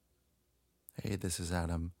Hey, this is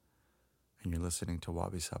Adam, and you're listening to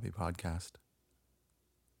Wabi Sabi Podcast.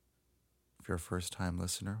 If you're a first-time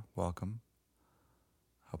listener, welcome.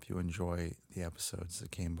 Hope you enjoy the episodes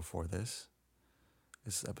that came before this.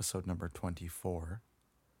 This is episode number 24,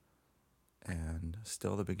 and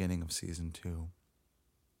still the beginning of season 2.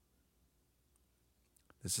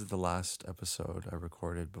 This is the last episode I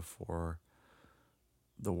recorded before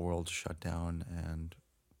the world shut down and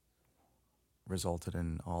resulted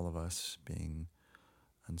in all of us being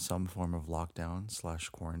in some form of lockdown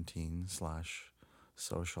 / quarantine /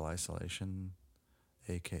 social isolation,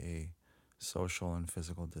 aka social and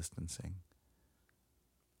physical distancing.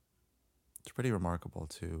 It's pretty remarkable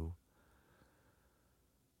to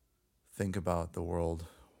think about the world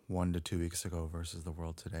 1 to 2 weeks ago versus the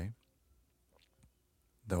world today.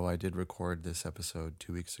 Though I did record this episode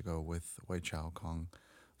 2 weeks ago with Wei Chao Kong,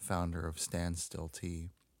 founder of Stand Still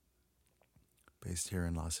Tea, based here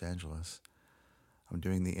in Los Angeles. I'm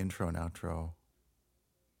doing the intro and outro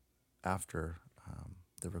after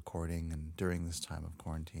the recording and during this time of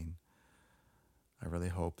quarantine. I really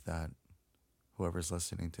hope that whoever's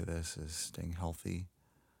listening to this is staying healthy,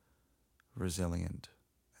 resilient,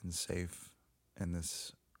 and safe in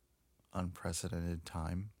this unprecedented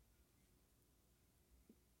time.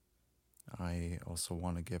 I also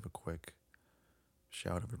want to give a quick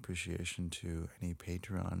shout of appreciation to any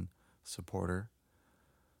Patreon supporter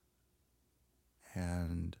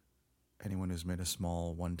and anyone who's made a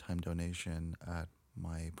small one-time donation at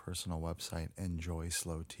my personal website,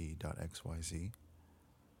 enjoyslowtea.xyz.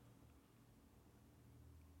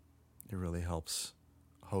 It really helps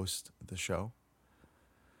host the show.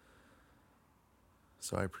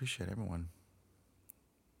 So I appreciate everyone.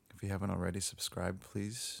 If you haven't already subscribed,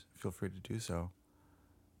 please feel free to do so.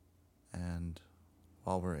 And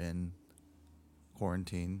while we're in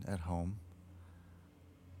quarantine at home,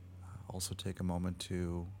 also take a moment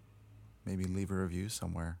to maybe leave a review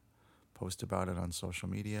somewhere. Post about it on social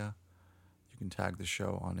media. You can tag the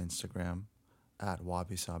show on Instagram at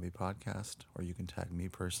Wabi Sabi Podcast, or you can tag me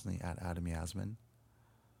personally at Adam Yasmin.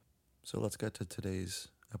 So let's get to today's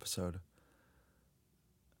episode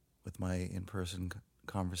with my in-person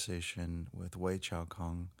conversation with Wei Chao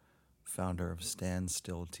Kong, founder of Stand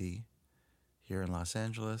Still Tea here in Los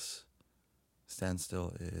Angeles. Stand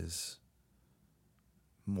Still is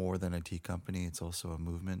more than a tea company. It's also a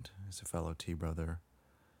movement. He's a fellow tea brother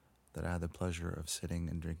that I had the pleasure of sitting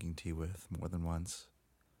and drinking tea with more than once.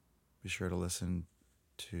 Be sure to listen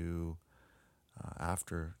to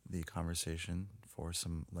after the conversation for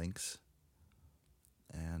some links.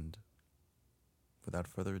 And without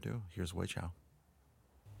further ado, here's Wei Chao.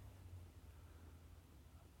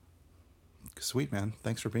 Sweet, man.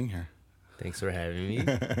 Thanks for being here. Thanks for having me.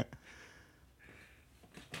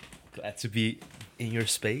 Glad to be in your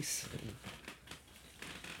space.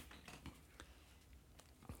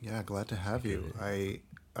 Yeah, glad to have you. I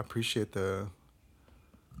appreciate the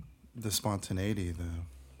spontaneity,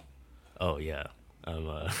 Oh yeah,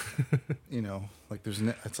 like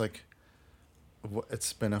it's like,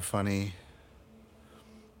 it's been a funny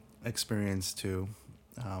experience too.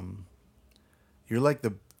 You're like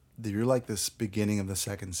this beginning of the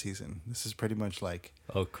second season. This is pretty much like,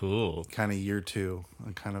 oh cool, kind of year 2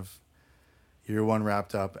 and kind of year 1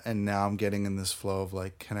 wrapped up, and now I'm getting in this flow of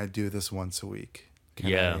like, can I do this once a week?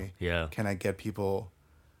 Can I get people?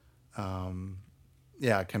 Can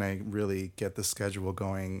I really get the schedule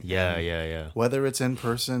going? Yeah. Whether it's in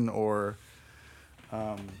person or.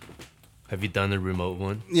 Have you done the remote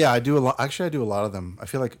one? Yeah, I do a lot. Actually, I do a lot of them. I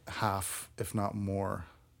feel like half, if not more,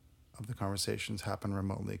 of the conversations happen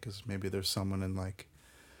remotely because maybe there's someone in like.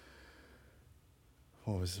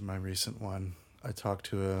 What was my recent one? I talked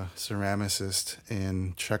to a ceramicist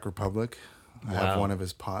in Czech Republic. I have one of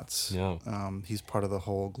his pots. Yeah. He's part of the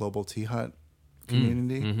whole Global Tea Hut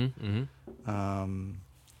community.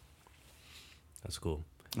 That's cool.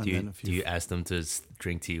 Do you ask them to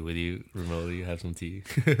drink tea with you remotely? Have some tea,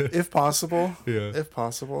 if possible. Yeah. If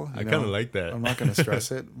possible. I kind of like that. I'm not going to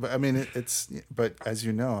stress it, but I mean, but as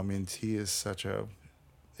you know, I mean, tea is such a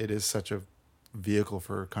vehicle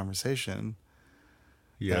for conversation.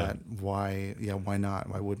 Yeah. Why not?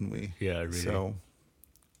 Why wouldn't we? Yeah, really. So.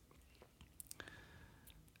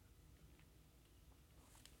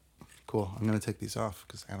 Cool. I'm going to take these off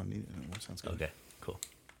because I don't need it anymore. Sounds good. Okay, cool.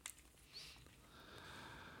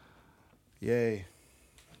 Yay.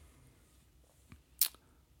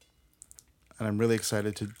 And I'm really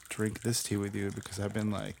excited to drink this tea with you because I've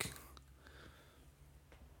been like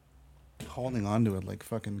holding on to it like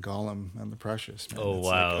fucking Gollum and the Precious. Man. Oh, it's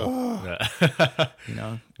wow.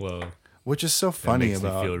 Like, Whoa. Which is so funny that makes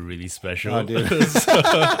about. me feel really special. Oh, dude.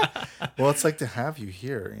 Well, it's like to have you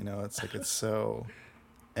here, you know, it's like, it's so,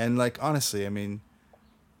 and like, honestly, I mean,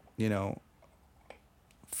 you know,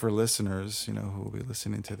 for listeners, you know, who will be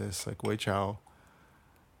listening to this, like Wei Chao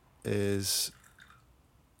is,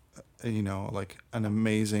 you know, like an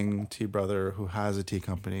amazing tea brother who has a tea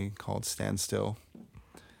company called Standstill.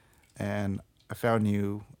 And I found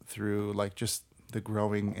you through like just the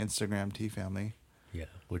growing Instagram tea family. Yeah,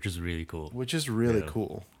 which is really cool. Which is really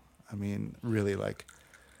cool. I mean, really, like,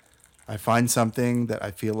 I find something that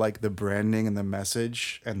I feel like the branding and the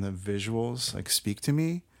message and the visuals like speak to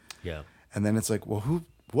me. Yeah. And then it's like, well, who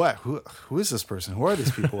is this person? Who are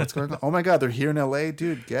these people? What's going on? Oh my God, they're here in LA,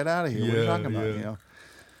 dude. Get out of here. What are you talking about? You know.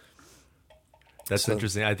 That's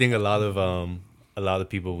interesting. I think a lot of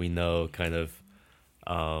people we know kind of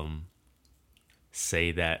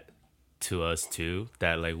say that to us too,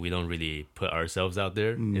 that like we don't really put ourselves out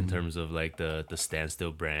there in terms of like the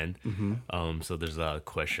Standstill brand. So there's a lot of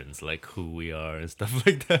questions like who we are and stuff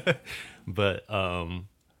like that. But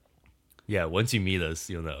yeah, once you meet us,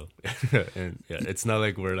 you'll know. And yeah, it's not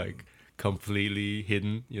like we're like completely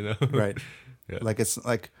hidden, you know. Right. Yeah. Like, it's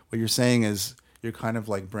like what you're saying is you're kind of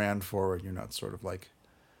like brand forward. You're not sort of like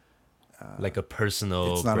like a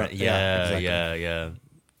personal it's not brand. exactly.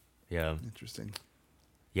 Yeah. Interesting.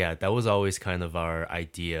 Yeah, that was always kind of our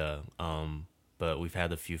idea. But we've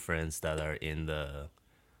had a few friends that are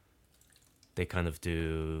they kind of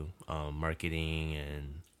do marketing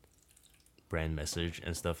and brand message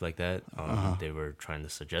and stuff like that. They were trying to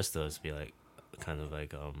suggest to us, be like, kind of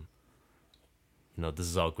like, you know, this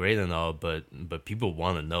is all great and all, but people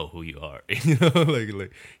want to know who you are. You know,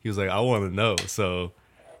 like he was like, I want to know. So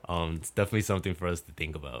it's definitely something for us to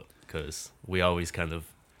think about, because we always kind of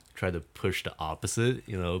try to push the opposite,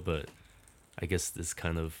 you know, but I guess this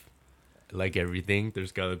kind of, like everything,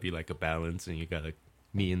 there's got to be like a balance, and you got to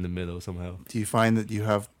meet in the middle somehow. Do you find that you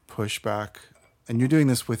have pushback, and you're doing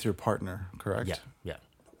this with your partner, correct? Yeah.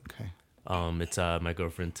 Okay. It's my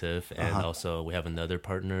girlfriend Tiff, and also we have another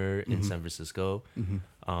partner in San Francisco.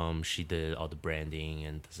 She did all the branding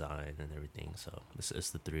and design and everything, so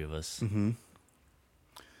it's the three of us.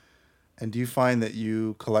 And do you find that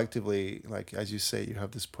you collectively, like as you say, you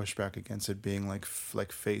have this pushback against it being like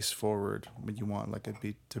face forward, but you want like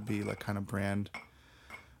it to be like kind of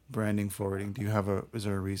branding forwarding? Do you have is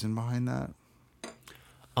there a reason behind that?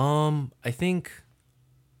 I think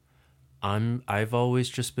I've always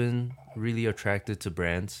just been really attracted to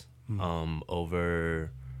brands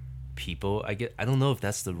over people. I don't know if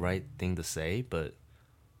that's the right thing to say, but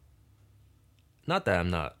not that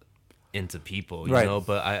I'm not into people, you know,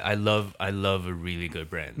 but I love a really good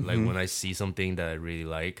brand. Like when I see something that I really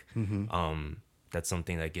like, that's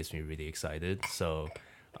something that gets me really excited. So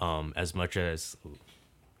as much as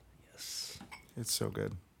yes, it's so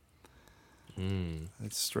good.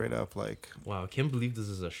 It's straight up like, wow, I can't believe this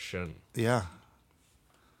is a Shen. Yeah,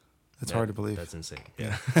 it's hard to believe. That's insane.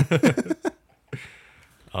 Yeah.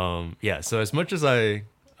 Yeah, so as much as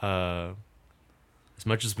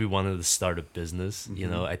we wanted to start a business, you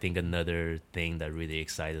know, I think another thing that really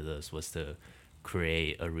excited us was to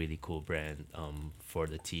create a really cool brand for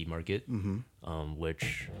the tea market,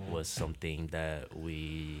 which was something that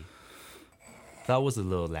we thought was a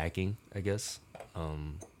little lacking, I guess.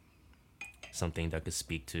 Something that could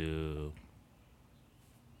speak to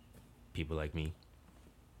people like me.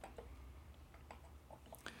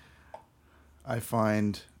 I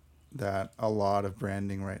find that a lot of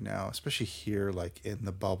branding right now, especially here, like in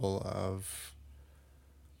the bubble of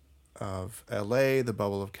LA, the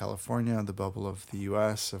bubble of California, the bubble of the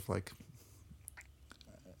US, of like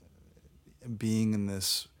being in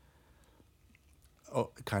this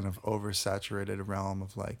kind of oversaturated realm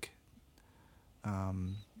of like,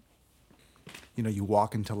 you know, you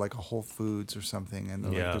walk into like a Whole Foods or something, and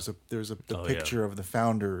like, there's a picture of the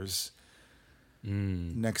founders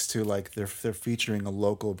next to like they're featuring a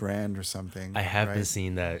local brand or something. I have been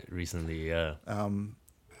seeing that recently. Yeah.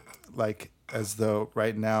 Like as though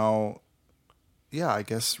right now, yeah, I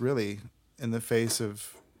guess really in the face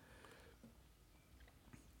of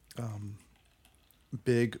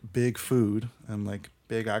big food and like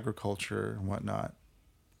big agriculture and whatnot,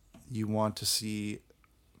 you want to see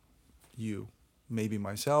maybe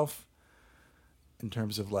myself, in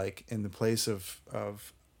terms of like in the place of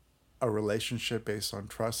a relationship based on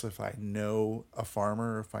trust. If I know a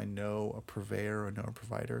farmer, if I know a purveyor or know a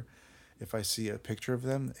provider, if I see a picture of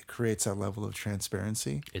them, it creates that level of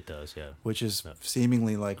transparency. It does, yeah. Which is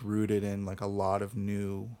seemingly like rooted in like a lot of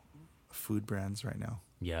new food brands right now.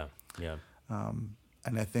 Yeah.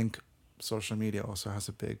 And I think social media also has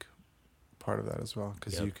a big part of that as well,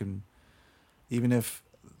 because you can, even if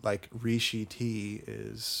like Rishi Tea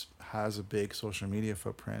has a big social media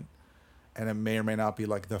footprint, and it may or may not be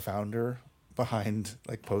like the founder behind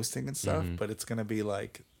like posting and stuff, but it's going to be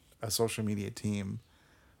like a social media team,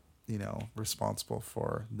 you know, responsible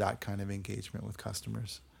for that kind of engagement with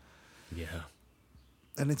customers. Yeah.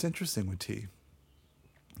 And it's interesting with tea,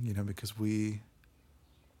 you know, because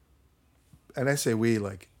and I say we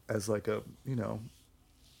like as like a, you know,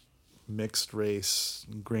 mixed race,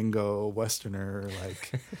 gringo, Westerner,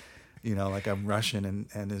 like, you know, like I'm Russian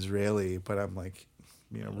and Israeli, but I'm like,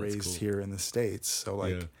 you know, raised cool. here in the States. So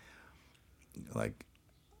like,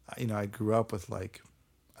 you know, I grew up with like,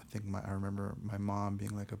 I remember my mom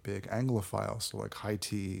being like a big Anglophile. So like high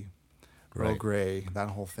tea, Earl Right. Grey, that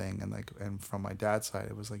whole thing. And like, and from my dad's side,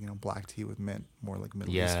 it was like, you know, black tea with mint, more like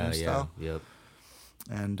Middle Eastern style. Yep.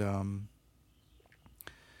 And,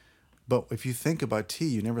 but if you think about tea,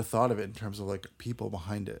 you never thought of it in terms of like people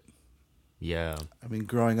behind it. Yeah. I mean,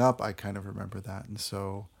 growing up, I kind of remember that. And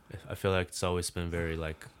so, I feel like it's always been very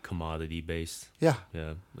like commodity based. yeah,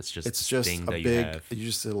 Yeah. It's it's this just thing a that you big, have. you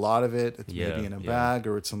just a lot of it. It's Yeah, maybe in a yeah. bag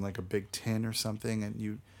or it's in like a big tin or something. And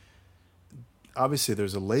you, obviously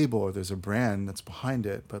there's a label or there's a brand that's behind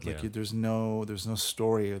it, but like Yeah. there's no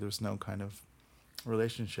story or there's no kind of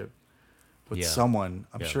relationship with Yeah. someone.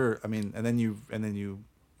 I'm Yeah. sure. I mean, and then you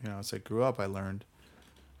know, as I grew up, I learned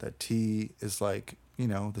that tea is like, you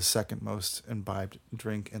know, the second most imbibed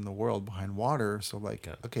drink in the world behind water. So like,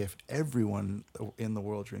 Yeah. okay, if everyone in the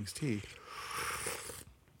world drinks tea,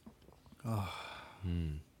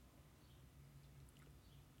 Mm.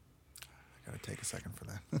 I gotta take a second for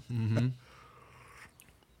that. Mm-hmm.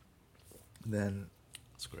 Then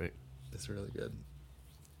That's great. it's really good.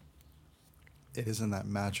 It is in that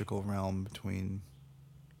magical realm between.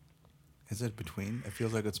 Is it between? It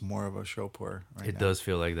feels like it's more of a show pour right It now. does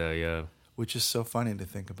feel like that, yeah. Which is so funny to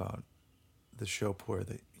think about the show pour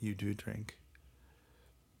that you do drink.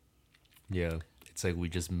 Yeah. It's like we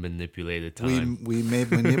just manipulated time. We made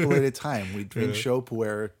manipulated time. We drink Yeah. show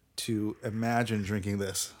pour to imagine drinking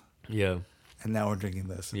this, Yeah. and now we're drinking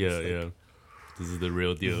this. And Yeah, it's like, yeah. This is the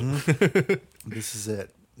real deal. This is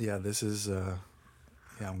it. Yeah, this is. Yeah,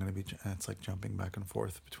 I'm gonna be. It's like jumping back and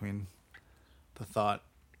forth between the thought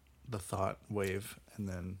wave and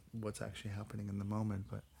then what's actually happening in the moment.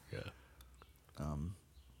 But Yeah.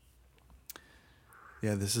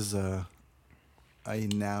 yeah, this is a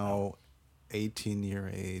now 18-year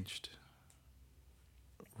aged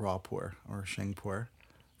raw pour or sheng pour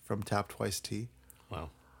from Tap Twice Tea, Wow.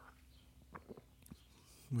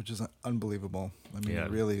 which is unbelievable. I mean, Yeah.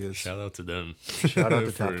 it really is. Shout out to them. Shout out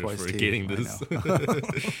to Tap Twice for Tea. getting I this.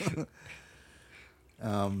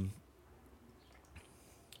 know.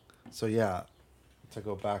 So yeah, to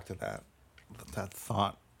go back to that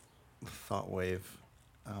thought wave,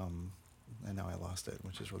 and now I lost it,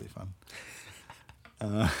 which is really fun.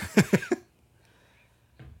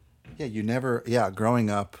 Yeah, you never. Yeah, growing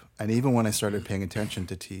up, and even when I started paying attention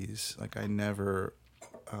to teas, like I never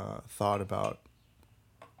thought about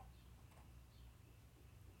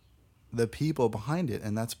the people behind it,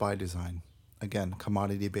 and that's by design. Again,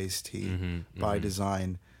 commodity-based tea by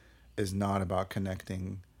design is not about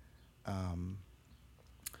connecting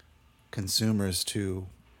consumers to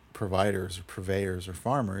providers or purveyors or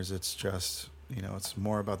farmers. It's just, you know, it's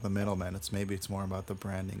more about the middleman. It's more about the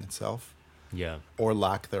branding itself Yeah. or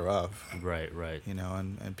lack thereof. Right, right. You know,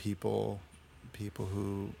 and people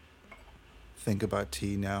who think about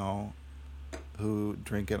tea now, who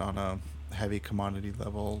drink it on a heavy commodity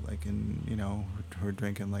level, like in, you know, who are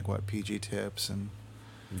drinking like what, PG Tips and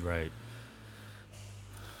Right.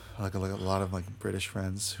 like a lot of like British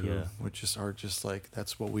friends who Yeah. would just are just like,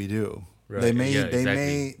 that's what we do. Right. They may yeah, they exactly.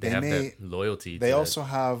 may they have may that loyalty. they to also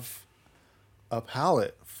have a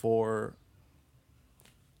palate for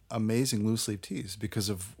amazing loose leaf teas because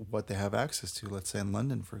of what they have access to, let's say in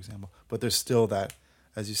London, for example. But there's still that,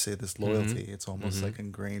 as you say, this loyalty. It's almost like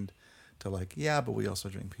ingrained to like, yeah, but we also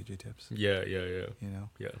drink PG Tips, that. Yeah, yeah, yeah. you know?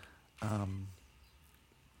 Yeah.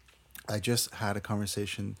 I just had a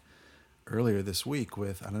conversation earlier this week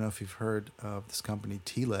with, I don't know if you've heard of this company,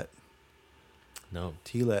 Tealet. No.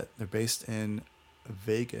 Tealet, they're based in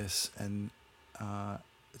Vegas, and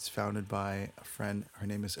it's founded by a friend. Her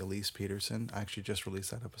name is Elise Peterson. I actually just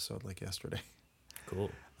released that episode like yesterday.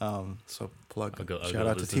 Cool. So plug, I'll go shout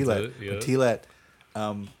out to listen to Tealet. it, yeah. But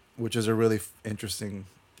Tealet, which is a really interesting,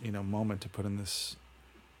 you know, moment to put in this,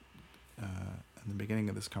 in the beginning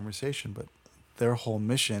of this conversation. But their whole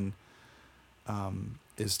mission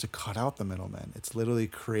is to cut out the middlemen. It's literally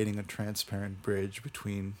creating a transparent bridge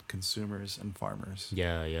between consumers and farmers.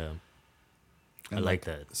 Yeah, yeah. And I like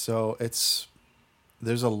that. So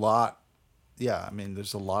there's a lot. Yeah, I mean,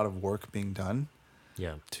 there's a lot of work being done.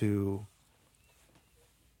 Yeah. to,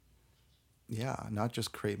 yeah, not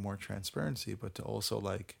just create more transparency, but to also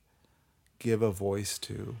like give a voice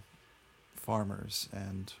to farmers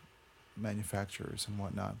and manufacturers and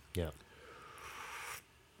whatnot. Yeah.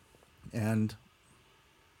 And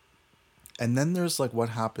then there's like what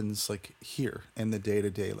happens like here in the day to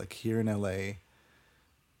day, like here in LA,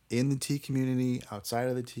 in the tea community, outside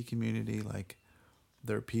of the tea community. Like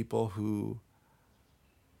there are people who,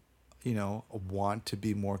 you know, want to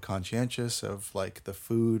be more conscientious of like the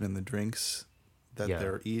food and the drinks that Yeah.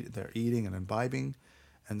 they're eating and imbibing.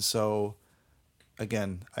 And so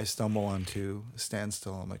again, I stumble onto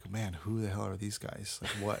Standstill. I'm like, man, who the hell are these guys?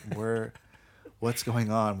 Like what's going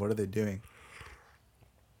on? What are they doing?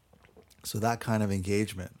 So that kind of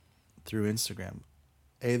engagement through Instagram.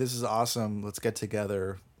 Hey, this is awesome. Let's get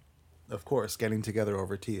together. Of course, getting together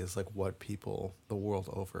over tea is like what people the world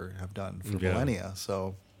over have done for millennia.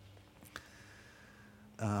 So,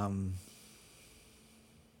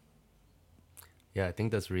 yeah, I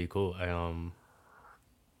think that's really cool. I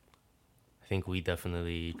think we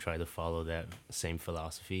definitely try to follow that same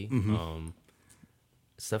philosophy.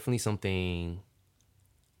 It's definitely something,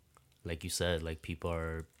 like you said, like people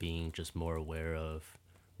are being just more aware of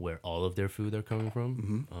where all of their food are coming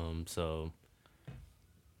from. So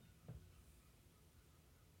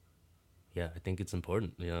yeah, I think it's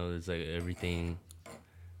important. You know, it's like everything,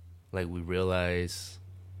 like we realize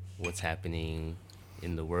what's happening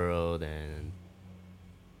in the world, and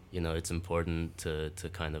you know, it's important to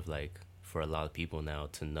kind of like, for a lot of people now,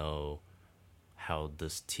 to know how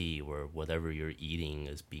this tea or whatever you're eating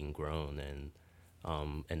is being grown,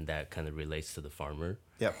 and that kind of relates to the farmer.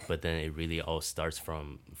 Yep. But then it really all starts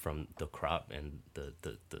from the crop and the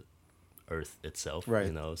earth itself. right.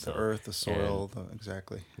 You know, so the earth, the soil,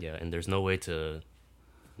 exactly. yeah, and there's no way to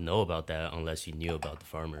know about that unless you knew about the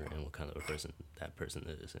farmer and what kind of a person that person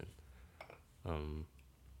is. And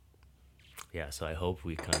yeah, so I hope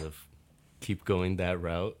we kind of keep going that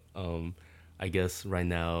route. I guess right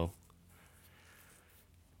now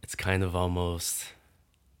it's kind of almost,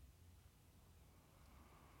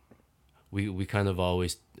 we kind of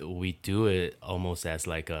always, we do it almost as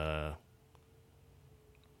like a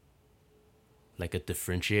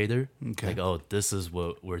differentiator. Okay. Like, oh, this is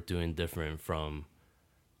what we're doing different from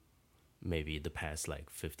maybe the past like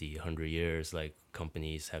 50, 100 years, like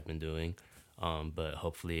companies have been doing. But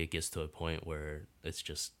hopefully it gets to a point where it's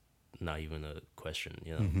just not even a question,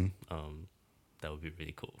 you know. That would be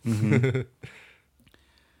really cool.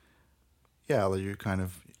 Yeah, like you're kind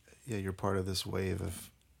of, yeah, you're part of this wave of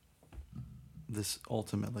this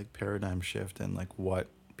ultimate like paradigm shift and like what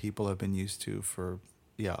people have been used to for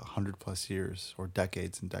 100+ years or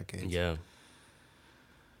decades and decades. Yeah.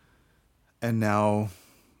 And now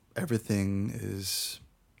everything is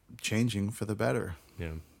changing for the better.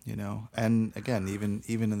 Yeah. You know, and again,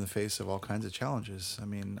 even in the face of all kinds of challenges. I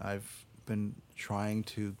mean, I've been trying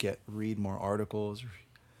to read more articles,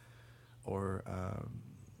 or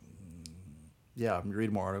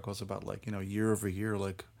read more articles about, like, you know, year over year,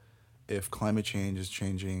 like if climate change is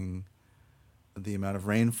changing the amount of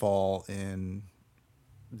rainfall in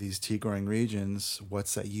these tea growing regions,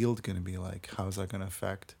 what's that yield going to be like? How is that going to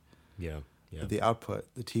affect the output,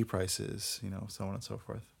 the tea prices, you know, so on and so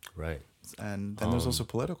forth. Right. And then there's also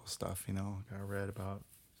political stuff, you know. I read about,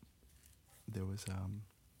 there was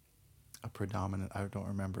a predominant, I don't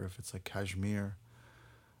remember if it's like Kashmir,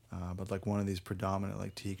 but like one of these predominant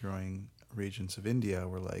like tea growing regions of India,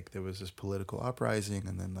 where like there was this political uprising,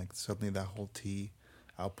 and then like suddenly that whole tea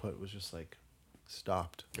output was just like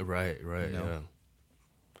stopped. Right, you know? Yeah.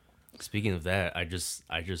 Speaking of that, I just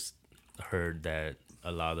heard that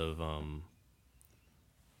a lot of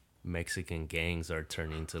Mexican gangs are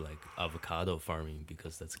turning to like avocado farming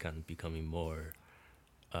because that's kind of becoming more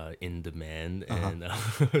in demand and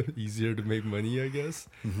easier to make money, I guess,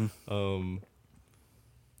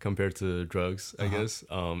 compared to drugs, I guess.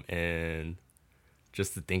 And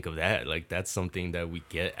just to think of that, like that's something that we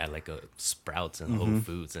get at like a Sprouts and Whole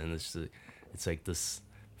Foods, and it's like this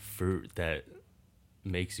fruit that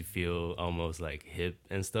makes you feel almost like hip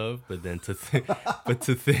and stuff, but then to think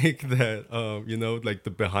that you know, like the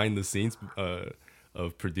behind the scenes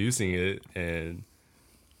of producing it and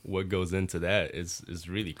what goes into that is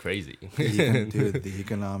really crazy. Dude, the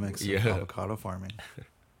economics of Yeah. avocado farming.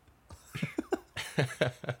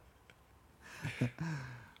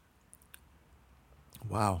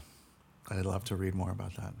 Wow, I'd love to read more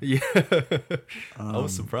about that. Yeah. I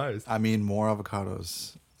was surprised. I mean, more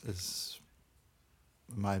avocados is,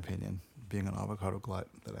 in my opinion, being an avocado glut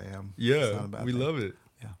that I am. It's Yeah, not a bad we thing. love it.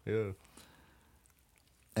 Yeah. Yeah.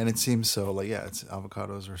 And it seems so, like, yeah, it's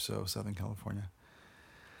avocados are so Southern California.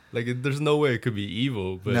 Like there's no way it could be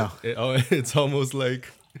evil, but No. it's almost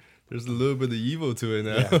like there's a little bit of evil to it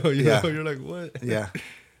now. Yeah. You Yeah. know, you're like, what? Yeah.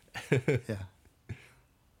 Yeah.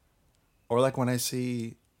 Or like when I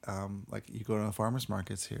see, like you go to the farmers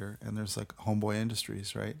markets here and there's like Homeboy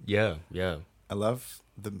Industries, right? Yeah, yeah, I love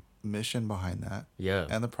the mission behind that. yeah,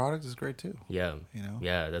 And the product is great too. yeah. You know?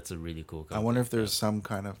 Yeah, that's a really cool company. I wonder if there's some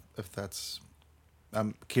kind of, if that's,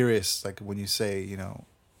 I'm curious, like when you say, you know,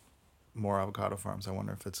 more avocado farms, I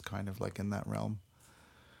wonder if it's kind of like in that realm.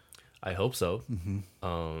 I hope so.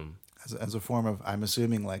 As a form of, I'm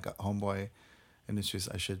assuming like Homeboy Industries,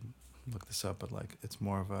 I should look this up, but like it's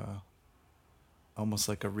more of a, almost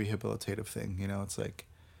like a rehabilitative thing, you know? It's like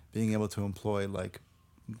being able to employ like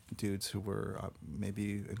dudes who were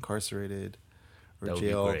maybe incarcerated or That would be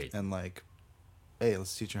jailed, great. and like, hey,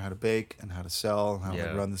 let's teach them how to bake and how to sell and how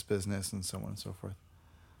Yeah. to run this business and so on and so forth.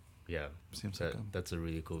 Yeah, Seems like that's a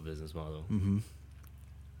really cool business model. Mm-hmm.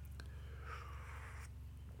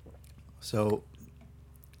 So,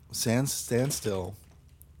 Standstill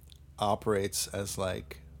operates as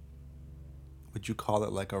like, would you call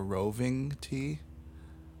it like a roving tea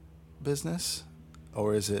business,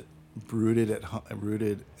 or is it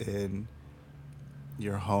rooted in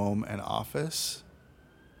your home and office?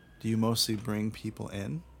 Do you mostly bring people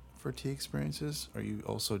in for tea experiences, or you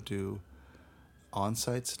also do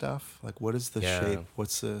on-site stuff? Like, what is the Yeah. shape?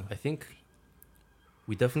 What's the? I think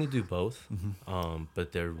we definitely do both, Mm-hmm.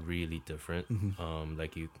 but they're really different. Mhm.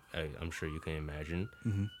 Like I'm sure you can imagine,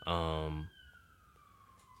 Mm-hmm.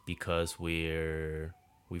 because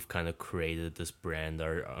we've kind of created this brand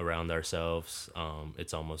around ourselves.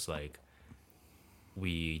 It's almost like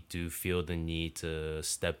we do feel the need to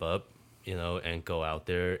step up, you know, and go out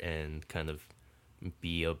there and kind of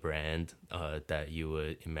be a brand that you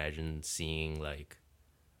would imagine seeing, like,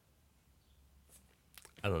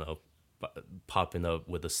 I don't know, popping up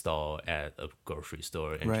with a stall at a grocery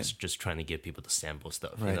store and Right. just trying to get people to sample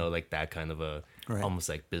stuff, Right. you know, like that kind of a Right. almost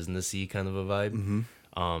like businessy kind of a vibe.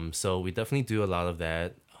 Mm-hmm. So we definitely do a lot of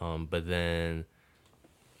that. But then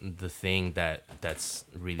the thing that's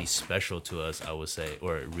really special to us, I would say,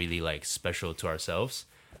 or really like special to ourselves,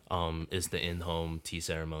 is the in-home tea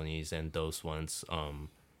ceremonies, and those ones,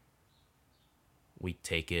 we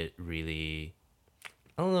take it really,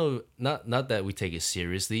 I don't know, not that we take it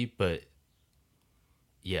seriously, but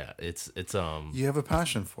yeah, it's You have a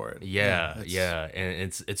passion for it. yeah, it's- yeah,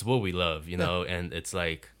 and it's what we love, you Yeah. know, and it's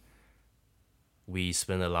like we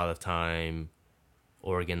spend a lot of time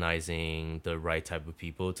organizing the right type of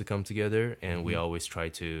people to come together, and we always try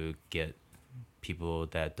to get people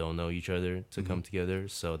that don't know each other to come together,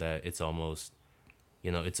 so that it's almost,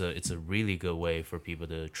 you know, it's a really good way for people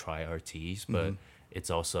to try our teas, but it's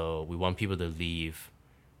also, we want people to leave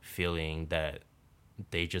feeling that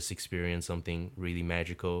they just experienced something really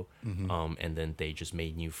magical, and then they just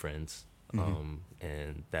made new friends,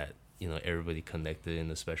 and that, you know, everybody connected in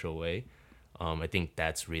a special way. I think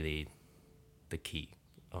that's really the key,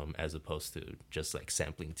 as opposed to just like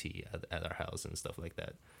sampling tea at our house and stuff like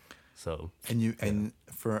that. So And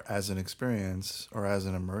for as an experience or as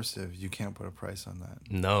an immersive, you can't put a price on that.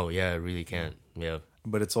 no, yeah, I really can't. Yeah,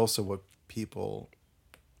 But it's also what people,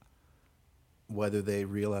 whether they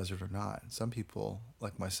realize it or not. Some people,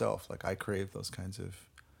 like myself, like I crave those kinds of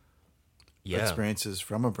yeah, experiences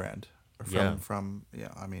from a brand. Or from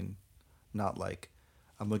I mean, not like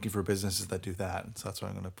I'm looking for businesses that do that, so that's what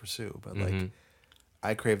I'm going to pursue. But like,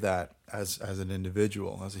 I crave that as an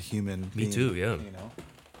individual, as a human Me being, too, yeah. You know.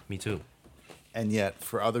 me too. And yet,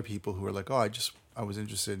 for other people who are like, oh, I was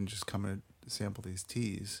interested in just coming to sample these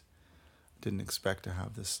teas, didn't expect to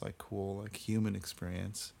have this like cool like human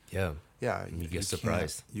experience. Yeah, Yeah, You get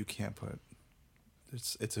surprised. You can't put.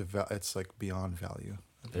 It's like beyond value.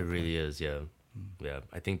 it really is. Yeah, yeah.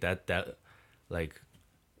 I think that like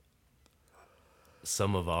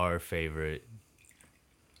some of our favorite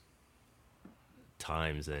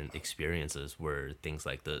times and experiences were things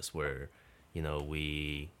like this, where, you know,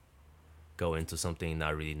 we go into something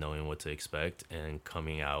not really knowing what to expect and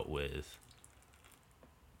coming out with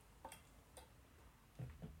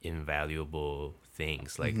invaluable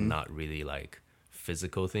things, like not really like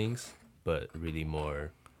physical things, but really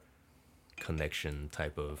more connection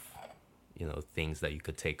type of, you know, things that you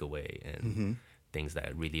could take away, and things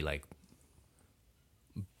that really like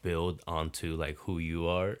build onto like who you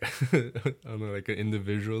are on like an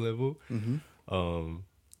individual level.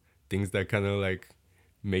 Things that kind of like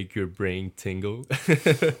make your brain tingle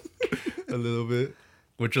a little bit,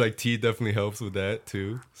 which like tea definitely helps with that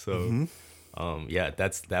too. So yeah,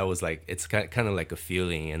 that was like, it's kind of like a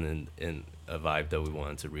feeling and a vibe that we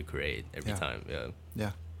wanted to recreate every Yeah. time. Yeah.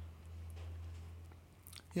 Yeah.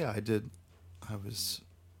 Yeah, I did. I was.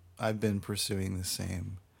 I've been pursuing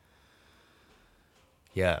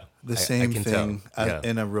Yeah, the I same can tell. thing Yeah,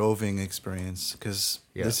 in a roving experience because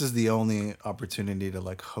yeah, this is the only opportunity to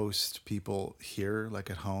like host people here, like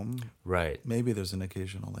at home. right, Maybe there's an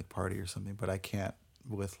occasional like party or something, but I can't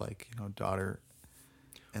with like daughter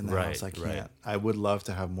in the house. right, I right, can't. I would love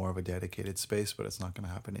to have more of a dedicated space, but it's not going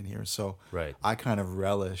to happen in here. So right. I kind of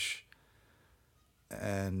relish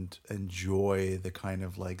and enjoy the kind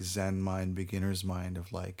of like Zen mind, beginner's mind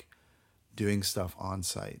of like doing stuff on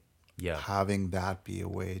site, Yeah, having that be a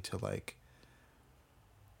way to like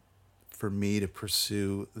for me to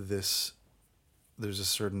pursue this. There's a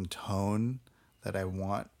certain tone that I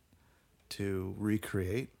want to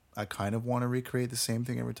recreate. I kind of want to recreate the same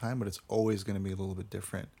thing every time, but it's always going to be a little bit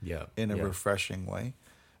different yeah, in a yeah. refreshing way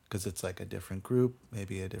because it's like a different group,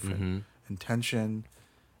 maybe a different Mm-hmm. intention.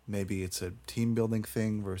 Maybe it's a team building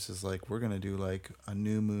thing versus like we're going to do like a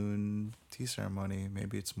new moon tea ceremony.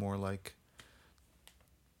 Maybe it's more like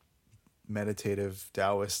meditative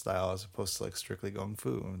Taoist style as opposed to like strictly Gong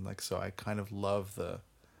Fu. And like, so I kind of love the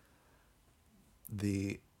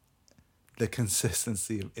the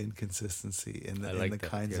consistency of inconsistency in I the like that.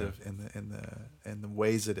 kinds Yeah, of in the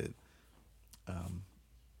ways that it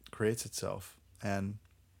creates itself. And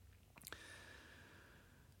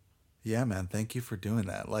yeah, man, thank you for doing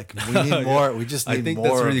that. Like we need more. We just I need think that's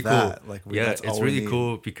more really of cool. that. Like Yeah, that's it's all we really need.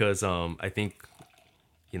 cool because I think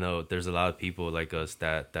there's a lot of people like us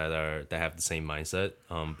that have the same mindset.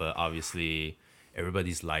 But obviously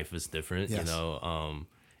everybody's life is different. Yes.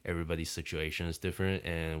 Everybody's situation is different,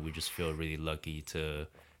 and we just feel really lucky to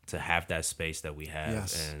have that space that we have,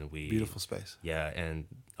 Yes. and we Beautiful space. yeah, and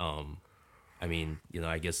I mean,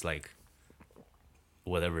 I guess like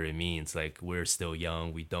whatever it means, like we're still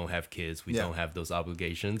young, we don't have kids, we Yeah. don't have those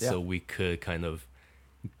obligations, Yeah. so we could kind of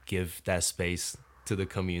give that space to the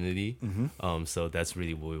community. So that's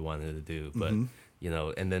really what we wanted to do. But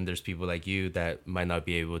and then there's people like you that might not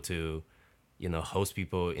be able to host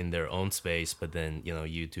people in their own space, but then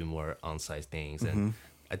you do more on-site things. And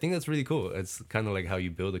I think that's really cool. It's kind of like how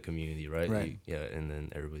you build a community, right? Right. Yeah, and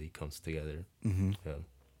then everybody comes together. Mm-hmm. Yeah.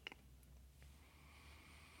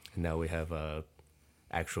 And now we have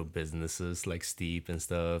actual businesses like Steep and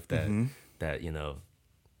stuff that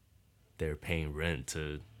they're paying rent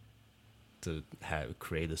to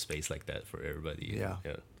create a space like that for everybody. Yeah.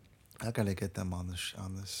 Yeah. I gotta get them on this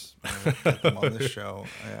get them on this show.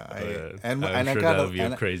 I'm I sure gotta, that would be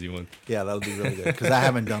a crazy one. yeah, that'll be really good because I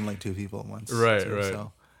haven't done like two people at once. Right, too, right.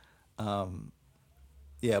 So,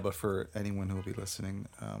 yeah, but for anyone who will be listening,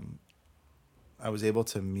 I was able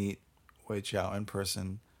to meet Wei Chao in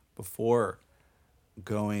person before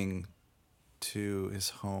going to his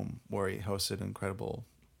home where he hosted an incredible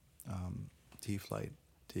tea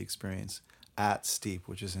experience at Steep,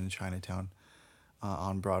 which is in Chinatown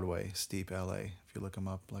on Broadway, Steep, LA. If you look him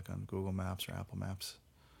up like on Google Maps or Apple Maps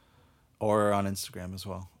or on Instagram as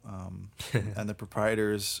well. And the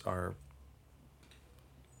proprietors are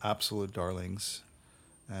absolute darlings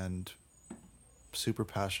and super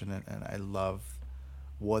passionate, and I love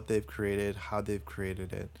what they've created, how they've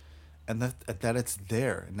created it, and that it's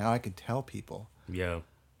there. Now I can tell people, Yeah.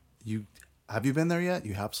 you have you been there yet?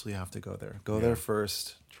 You absolutely have to go there. Go there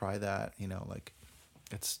first. Try that. Like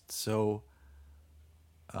it's so.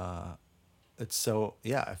 Yeah.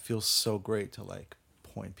 It feels so great to like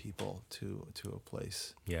point people to a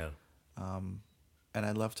place, Yeah. and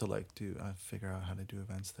I'd love to like figure out how to do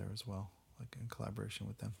events there as well, like in collaboration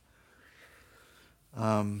with them.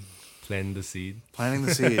 Planting the seed. Planting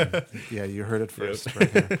the seed. Yeah, you heard it first. Right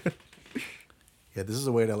here. Yeah, this is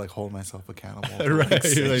a way to like hold myself accountable. Right. Like,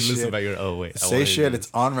 say You're like, shit. listen back. Oh wait. I Say wanna do shit. this.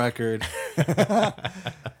 It's on record. I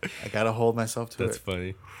gotta hold myself to That's it.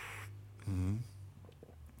 funny.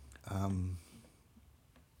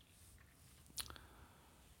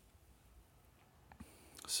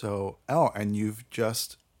 So, and you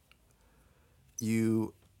just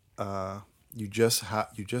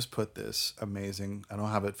put this amazing. I don't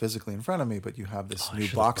have it physically in front of me, but you have this I new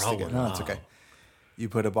should've box brought together. one. No, it's okay. You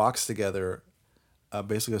put a box together,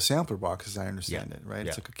 basically a sampler box, as I understand it. Right? Yeah.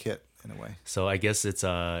 It's like a kit in a way. So I guess it's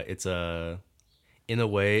in a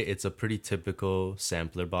way it's a pretty typical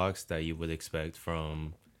sampler box that you would expect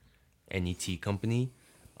from any tea company,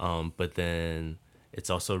 but then it's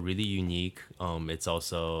also really unique. It's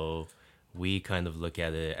also, we kind of look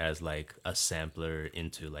at it as like a sampler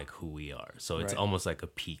into like who we are. So it's Right. almost like a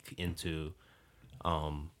peek into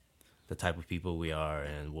the type of people we are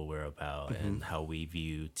and what we're about and how we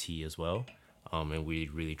view tea as well. And we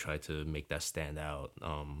really try to make that stand out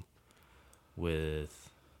with,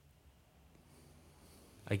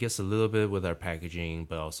 I guess a little bit with our packaging,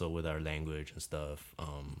 but also with our language and stuff,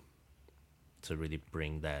 to really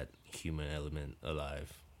bring that human element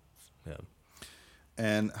alive. Yeah.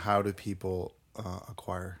 And how do people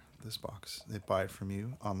acquire this box? They buy it from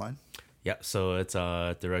you online? Yeah, so it's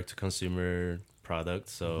a direct to consumer product.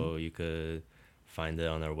 So you could find it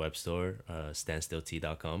on our web store,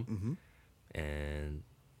 standstilltea.com. And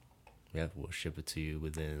yeah, we'll ship it to you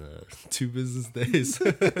within 2 business days.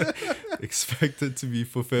 Expect it to be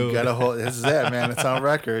fulfilled. You gotta hold. This is it, man. It's on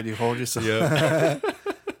record. You hold yourself. Yeah.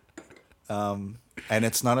 And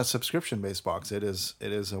it's not a subscription-based box. It is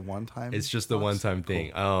a one-time. It's just a box? one-time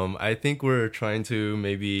thing. I think we're trying to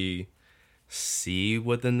maybe see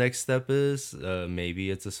what the next step is.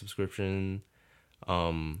 Maybe it's a subscription.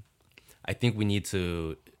 I think we need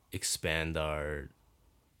to expand our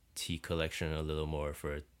tea collection a little more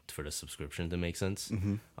for the subscription to make sense.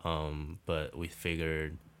 But we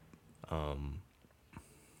figured,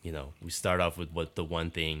 we start off with what the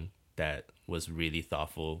one thing that was really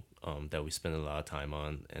thoughtful, that we spent a lot of time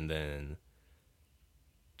on, and then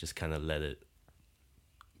just kind of let it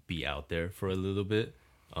be out there for a little bit,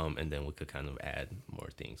 and then we could kind of add more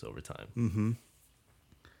things over time.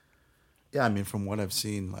 Yeah, I mean, from what I've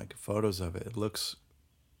seen, like photos of it, it looks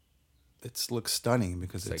stunning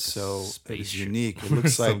because it's spaceship unique. It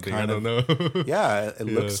looks like something, I don't know. Yeah, it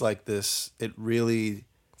looks like this. It really.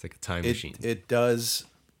 It's like a time machine. It does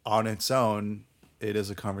on its own. It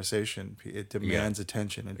is a conversation. It demands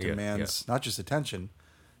attention. It demands not just attention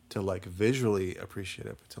to like visually appreciate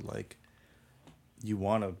it, but to like you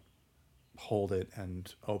want to hold it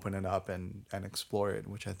and open it up and explore it,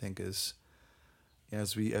 which I think is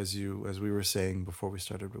as we were saying before we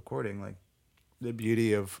started recording, like the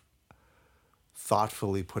beauty of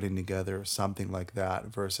thoughtfully putting together something like that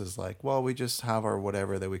versus like, well, we just have our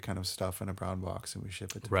whatever that we kind of stuff in a brown box and we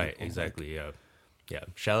ship it to right, people. exactly. Like, yeah.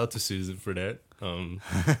 Shout out to Susan for that.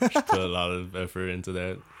 She put a lot of effort into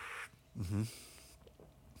that.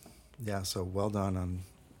 Yeah, so well done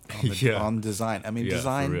on design. I mean,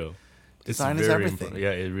 design for real. Design is everything. Important.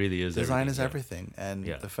 Yeah, it really is. Design is everything, and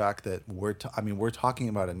the fact that we're talking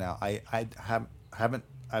about it now.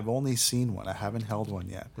 I've only seen one. I haven't held one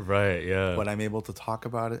yet. Right. Yeah. But I'm able to talk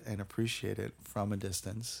about it and appreciate it from a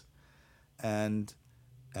distance, and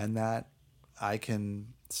that I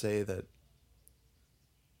can say that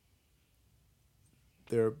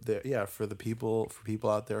there for people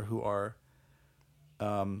out there who are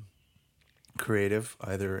creative,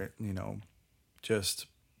 either just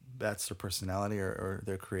that's their personality or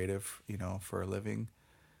they're creative, for a living.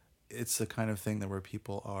 It's the kind of thing that where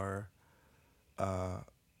people are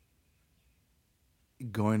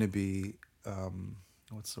going to be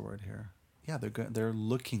what's the word here? Yeah, they're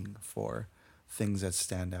looking for things that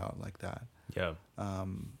stand out like that. Yeah.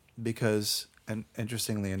 Because, and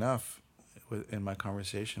interestingly enough, in my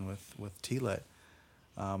conversation with T-Lit,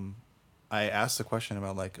 I asked the question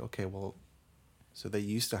about like, okay, well, so they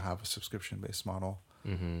used to have a subscription-based model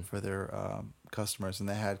for their customers, and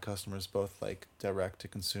they had customers both like direct to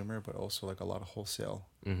consumer, but also like a lot of wholesale.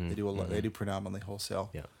 They do a lot. They do predominantly wholesale.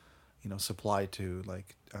 Yeah. Supply to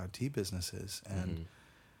like tea businesses, and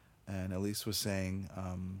Elise was saying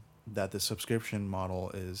that the subscription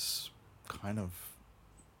model is kind of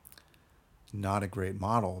not a great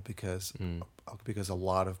model because a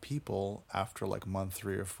lot of people after like month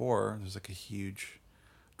 3 or 4, there's like a huge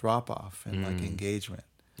drop off in like engagement.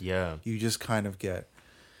 Yeah. You just kind of I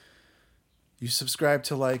subscribe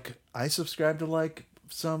to like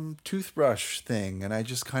some toothbrush thing, and I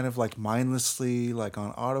just kind of like mindlessly like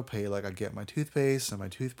on autopay, like I get my toothpaste and my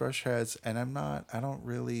toothbrush heads, and I don't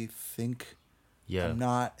really think I'm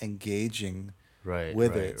not engaging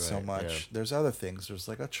with it so much. Yeah. There's other things. There's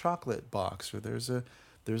like a chocolate box, or there's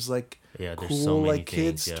like there's cool so many like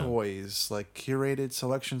kids things, toys, like curated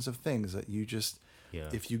selections of things that you just Yeah.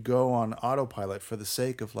 if you go on autopilot for the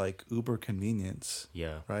sake of like uber convenience.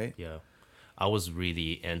 Yeah. Right? Yeah. I was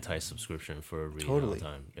really anti-subscription for a really long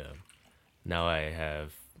time. Yeah. Now I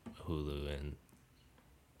have Hulu and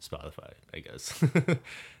Spotify, I guess.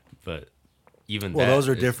 But even those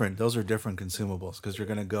are different. Those are different consumables because you're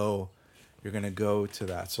gonna go to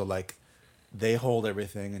that. So like, they hold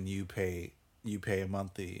everything, and you pay a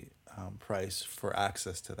monthly price for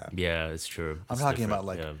access to that. Yeah, it's true. I'm talking about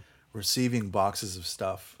like receiving boxes of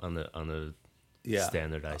stuff on the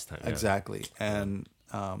standardized time. Exactly, and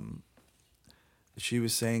she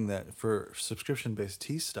was saying that for subscription-based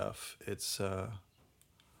tea stuff, it's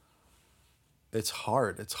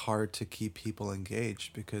hard. It's hard to keep people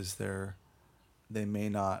engaged because they may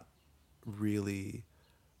not really,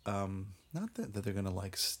 not that they're gonna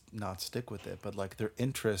like not stick with it, but like their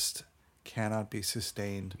interest cannot be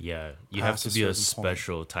sustained. Yeah, you have past to be a certain point.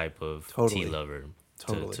 special type of Totally. tea lover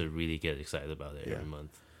Totally. to really get excited about it Yeah. every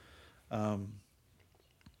month. Um,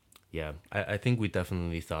 Yeah, I think we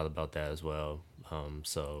definitely thought about that as well.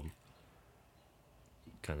 So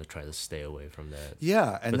kind of try to stay away from that.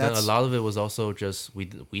 yeah, and But then that's a lot of it was also just we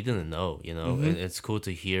didn't know, you know. Mm-hmm. And it's cool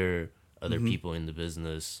to hear other Mm-hmm. people in the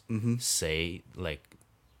business Mm-hmm. say like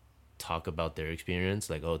talk about their experience,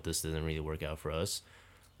 like, oh, this didn't really work out for us.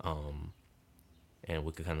 And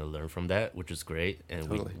we could kind of learn from that, which is great. And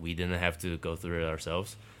Totally. we didn't have to go through it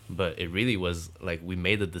ourselves. But it really was like we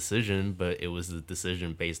made a decision, but it was a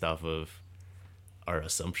decision based off of our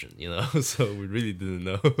assumption, you know? So we really didn't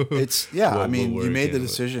know. It's yeah. what I mean, we're you made the getting with.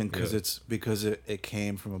 decision because Yeah. it's because it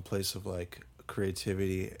came from a place of like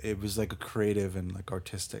creativity. It was like a creative and like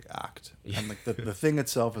artistic act, and like the thing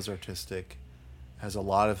itself is artistic, has a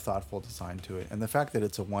lot of thoughtful design to it, and the fact that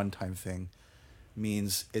it's a one-time thing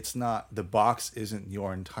means it's not the box isn't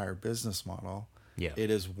your entire business model. Yeah. It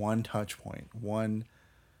is one touch point, one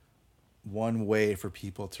way for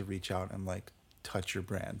people to reach out and like touch your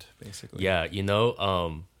brand, basically. Yeah, you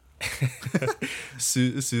know,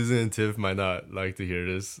 Susan and Tiff might not like to hear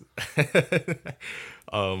this,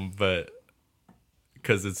 but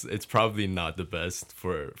because it's probably not the best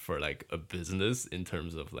for like a business in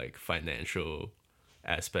terms of like financial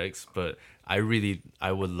aspects. But I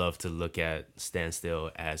would love to look at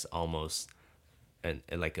Standstill as almost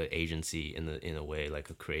like an agency in a way, like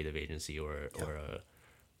a creative agency or a.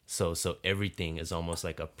 So everything is almost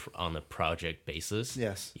like on a project basis.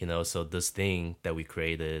 Yes. You know, so this thing that we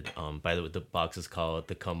created, by the way, the box is called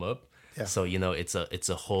The Come Up. Yeah. So, you know, it's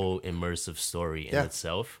a whole immersive story in Yeah.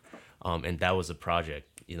 itself. And that was a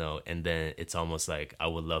project, you know, and then it's almost like I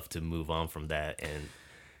would love to move on from that and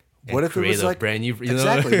What if it create was a like brand new, you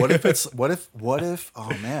exactly? know? what if? Oh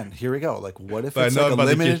man, here we go. Like, what if But I it's know like a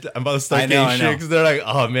limited? I'm about to start I know, getting shit because they're like,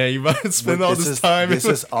 oh man, you about to spend all this time. This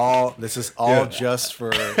is all Yeah. just for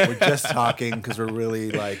we're just talking because we're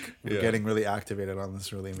really like we're Yeah. getting really activated on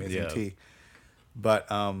this really amazing Yeah. tea. But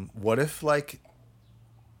what if like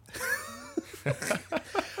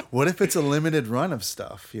what if it's a limited run of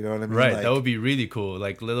stuff? You know what I mean? Right, Like, that would be really cool.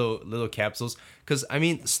 Like little capsules. Because I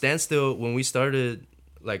mean, Standstill, when we started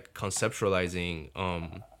like conceptualizing,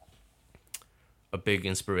 a big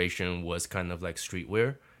inspiration was kind of like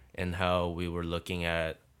streetwear and how we were looking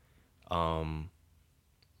at,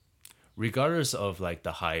 regardless of like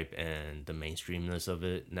the hype and the mainstreamness of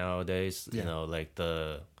it nowadays, Yeah. you know, like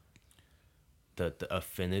the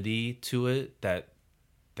affinity to it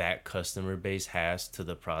that customer base has to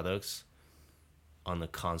the products on a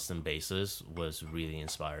constant basis was really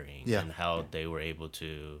inspiring. Yeah. And how they were able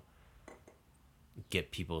to get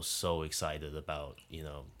people so excited about, you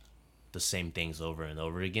know, the same things over and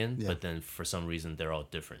over again. Yeah. But then for some reason they're all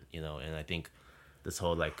different, you know. And I think this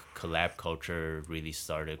whole like collab culture really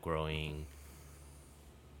started growing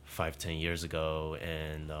 5-10 years ago,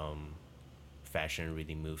 and fashion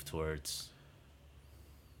really moved towards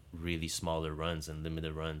really smaller runs and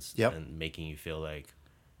limited runs. Yep. And making you feel like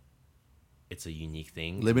it's a unique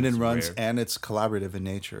thing. limited It's runs rare. and it's collaborative in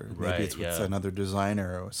nature. Right, Maybe it's with yeah. another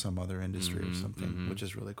designer or some other industry or something, mhm. which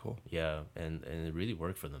is really cool. Yeah, and it really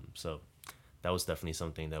worked for them. So that was definitely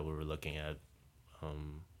something that we were looking at.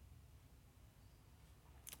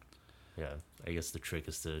 Yeah, I guess the trick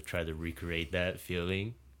is to try to recreate that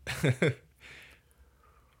feeling,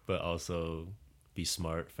 but also be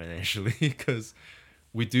smart financially, because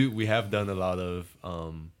we have done a lot of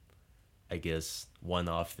I guess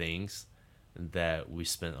one-off things that we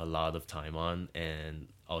spent a lot of time on, and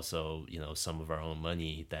also, you know, some of our own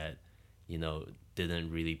money that, you know,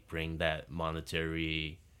 didn't really bring that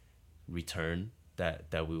monetary return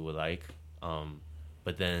that we would like.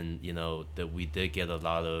 But then, you know, that we did get a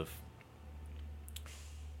lot of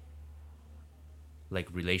like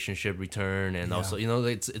relationship return, and Yeah. also, you know,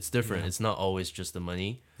 it's different. Yeah. It's not always just the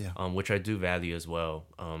money, Yeah. which I do value as well.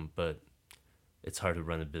 But it's hard to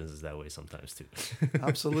run a business that way sometimes too.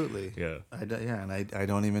 Absolutely. Yeah. And I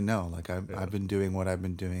don't even know. Like I've been doing what I've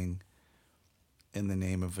been doing in the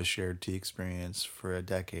name of a shared tea experience for a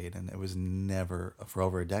decade, and it was never for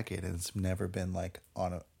over a decade, and it's never been like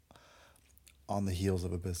on the heels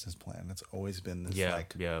of a business plan. It's always been this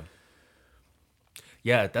like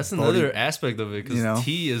Yeah, that's Bodhi- another aspect of it, because you know?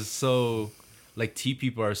 tea is so, like, tea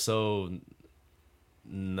people are so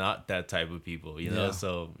not that type of people, you know? Yeah.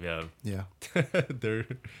 So, yeah. yeah. there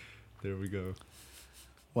we go.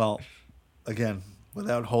 Well, again,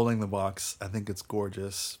 without holding the box, I think it's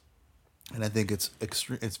gorgeous, and I think it's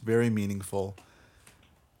it's very meaningful.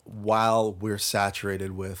 While we're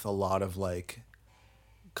saturated with a lot of like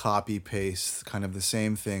copy paste kind of the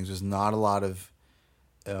same things. There's not a lot of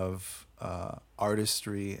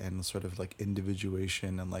artistry and sort of like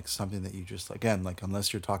individuation and like something that you just, again, like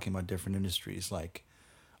unless you're talking about different industries, like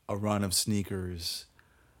a run of sneakers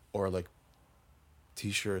or like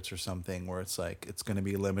t-shirts or something where it's like it's going to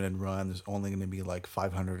be a limited run, there's only going to be like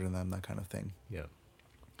 500 of them, that kind of thing. Yeah.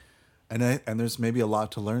 And there's maybe a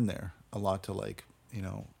lot to learn there, a lot to like, you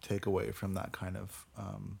know, take away from that kind of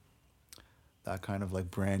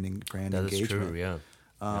like brand engagement. That is true, yeah.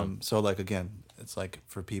 So like, again, it's like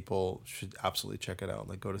for people should absolutely check it out.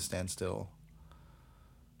 Like go to standstill.com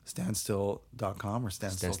or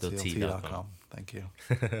standstilltlt.com. Thank you.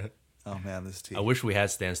 Oh man, this tea. I wish we had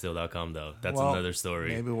standstill.com though. That's another story.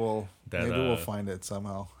 Maybe we'll find it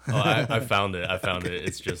somehow. Oh, I found it.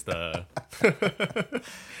 It's just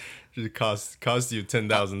it cost you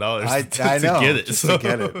 $10,000 to get it. To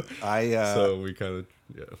get it. So we kind of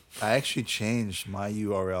I actually changed my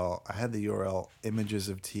URL. I had the URL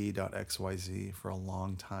imagesoftea.xyz for a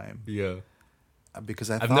long time. Yeah. Because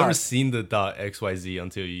I've never seen the .xyz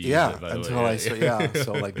until you used it, by the way.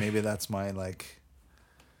 So like maybe that's my like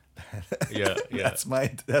yeah. that's my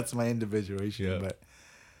individuation, yeah. But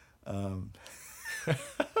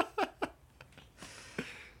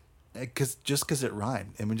because it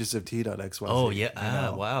rhymed, imagesoftea.xyz. Oh yeah,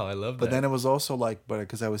 wow, I love that. But then it was also like,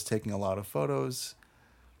 because I was taking a lot of photos,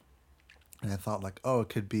 and I thought like, oh, it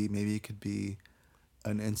could be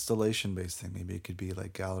an installation based thing. Maybe it could be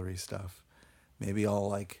like gallery stuff. Maybe I'll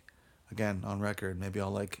like, again on record, maybe I'll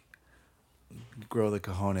like grow the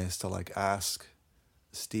cojones to like ask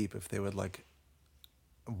Steep if they would like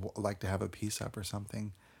to have a piece up or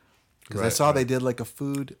something, because I saw they did like a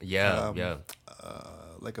food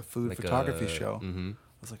like a food photography show. Mm-hmm.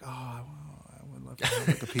 I was like, oh, I would love to have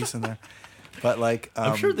like a piece in there, but like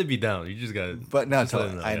I'm sure they'd be down. You just gotta. But no,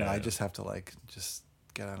 I know. I just have to like just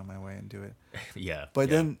get out of my way and do it. Yeah. But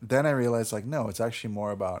then I realized like, no, it's actually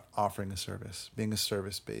more about offering a service, being a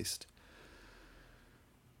service based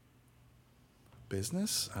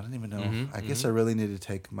business. I don't even know. I guess I really need to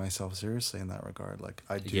take myself seriously in that regard. Like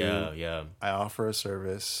I do. Yeah. I offer a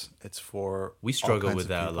service. It's for we struggle with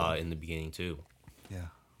that a lot in the beginning too. Yeah.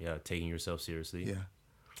 Yeah, taking yourself seriously. Yeah.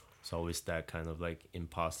 It's always that kind of like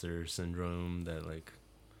imposter syndrome that like,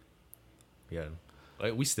 yeah,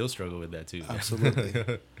 like we still struggle with that too.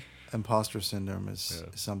 Absolutely. Imposter syndrome is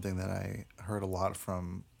something that I heard a lot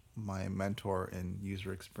from my mentor in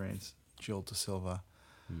user experience, Jill De Silva,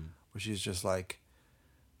 where she's just like,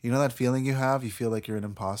 you know that feeling you have? You feel like you're an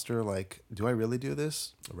imposter. Like, do I really do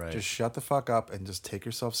this? Right. Just shut the fuck up and just take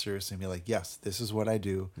yourself seriously and be like, yes, this is what I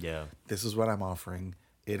do. Yeah. This is what I'm offering.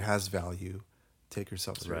 It has value. Take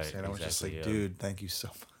yourself seriously. And I was just like, dude, thank you so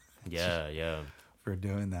much. Yeah. For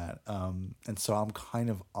doing that. And so I'm kind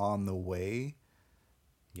of on the way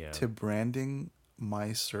to branding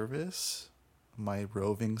my service, my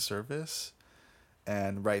roving service.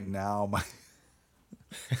 And right now my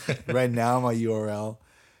URL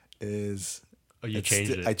is... Oh, you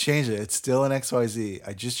changed it? I changed it. It's still an XYZ.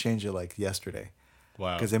 I just changed it like yesterday.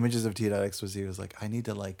 Wow. Because imagesoftea.xyz was like, I need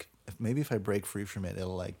to like, maybe if I break free from it,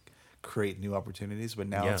 it'll like create new opportunities. But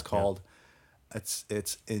now it's called, it's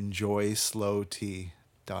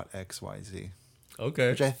enjoyslowtea.xyz. Okay.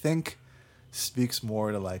 Which I think speaks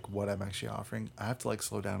more to like what I'm actually offering. I have to like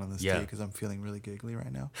slow down on this tea because I'm feeling really giggly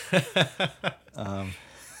right now.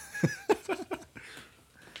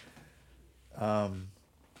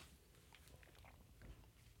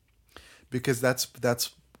 Because that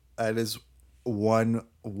is one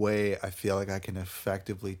way I feel like I can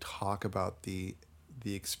effectively talk about the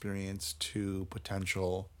experience to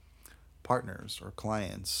potential partners or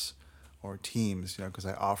clients or teams, you know, because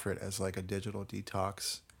I offer it as like a digital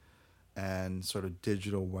detox and sort of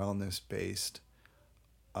digital wellness based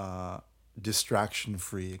distraction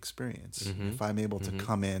free experience. If I'm able to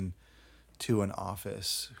come in to an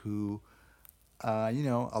office who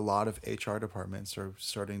a lot of HR departments are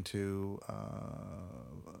starting to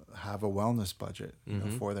have a wellness budget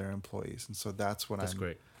for their employees. And so that's what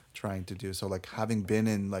I'm trying to do. So like having been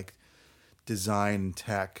in like design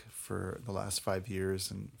tech for the last 5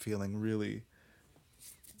 years and feeling really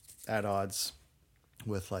at odds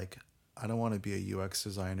with like, I don't want to be a UX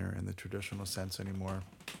designer in the traditional sense anymore.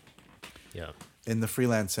 Yeah. In the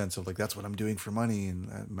freelance sense of like, that's what I'm doing for money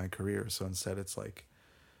in my career. So instead it's like,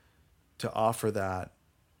 to offer that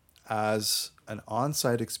as an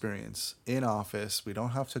on-site experience in office. We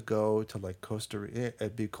don't have to go to like Costa Rica.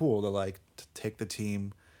 It'd be cool to like to take the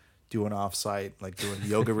team, do an off-site, like do a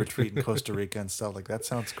yoga retreat in Costa Rica and stuff. Like that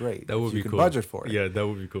sounds great. That would be cool. You can budget for it. Yeah, that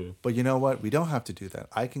would be cool. But you know what? We don't have to do that.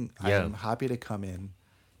 I'm happy to come in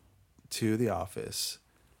to the office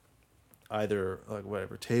either like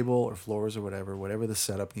whatever table or floors or whatever the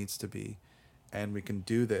setup needs to be, and we can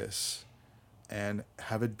do this and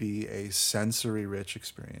have it be a sensory rich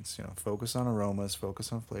experience. You know, focus on aromas,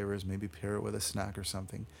 focus on flavors, maybe pair it with a snack or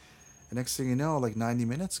something. And next thing you know, like 90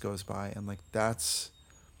 minutes goes by, and like that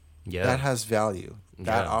has value.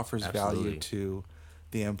 That offers absolutely. value to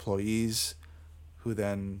the employees, who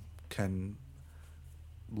then can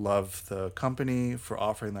love the company for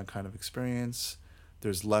offering that kind of experience.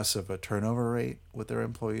 There's less of a turnover rate with their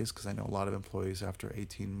employees, because I know a lot of employees after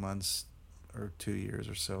 18 months or 2 years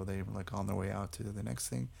or so, they're like on their way out to the next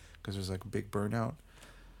thing, because there's like a big burnout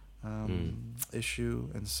issue.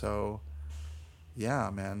 And so, yeah,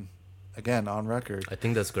 man, again, on record, I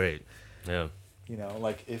think that's great. Yeah. you know,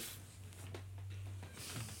 like if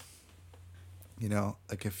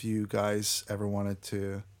you guys ever wanted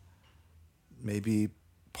to maybe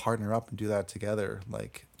partner up and do that together,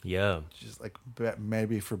 like, Yeah. just like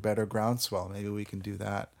maybe for better groundswell, maybe we can do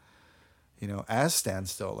that, you know, as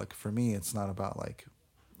Standstill. Like for me, it's not about like,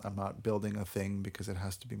 I'm not building a thing because it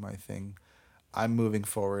has to be my thing. I'm moving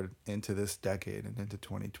forward into this decade and into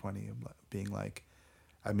 2020 and being like,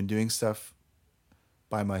 I've been doing stuff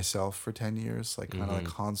by myself for 10 years, like kind of like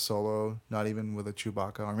Han Solo, not even with a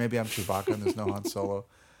Chewbacca, or maybe I'm Chewbacca and there's no Han Solo.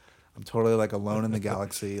 I'm totally like alone in the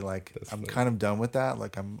galaxy. Like I'm kind of done with that.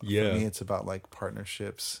 Like for me, it's about like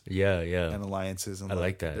partnerships Yeah. and alliances. And I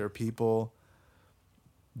like that. There are people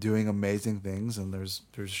doing amazing things, and there's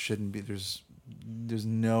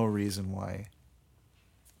no reason why,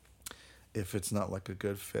 if it's not like a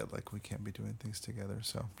good fit, like we can't be doing things together.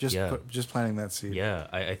 So just planting that seed. Yeah,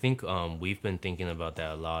 I think we've been thinking about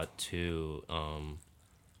that a lot too.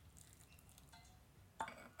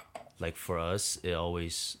 Like for us, it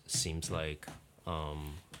always seems like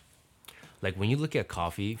when you look at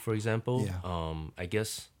coffee, for example, I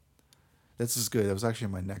guess this is good. That was actually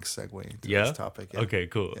my next segue into this topic. Yeah. Okay,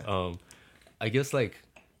 cool. Yeah. I guess like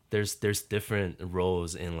there's different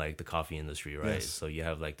roles in like the coffee industry, right? Yes. So you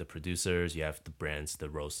have like the producers, you have the brands, the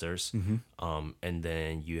roasters, and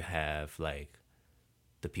then you have like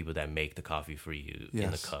the people that make the coffee for you in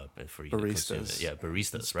the cup and for you to consume it. Yeah,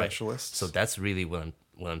 baristas, specialists. Right? So that's really what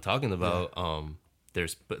I'm talking about. Yeah.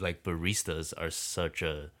 Like baristas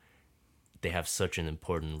are they have such an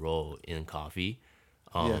important role in coffee.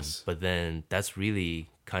 Yes. But then that's really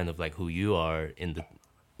kind of like who you are in the,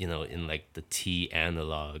 in like the tea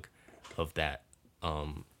analog of that.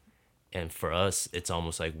 And for us, it's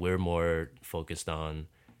almost like we're more focused on,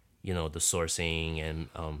 the sourcing, and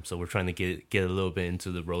so we're trying to get a little bit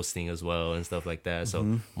into the roasting as well and stuff like that.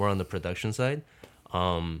 So more on the production side,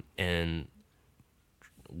 and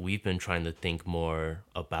we've been trying to think more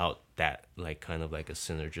about that, like kind of like a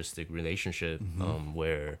synergistic relationship,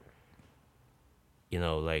 where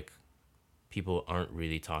like people aren't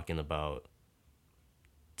really talking about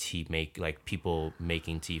people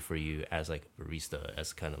making tea for you as like a barista,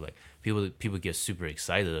 as kind of like people get super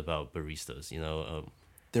excited about baristas,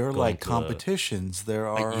 there are like competitions, there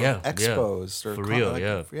are expos, for real.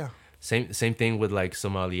 Yeah. Same thing with like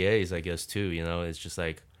sommeliers, I guess, too. It's just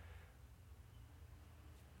like,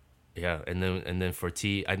 yeah. And then for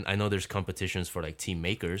tea, I know there's competitions for like tea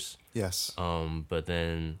makers. Yes. But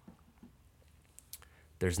then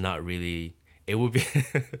there's not really. It would be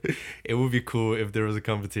it would be cool if there was a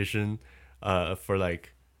competition for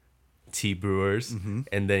like tea brewers,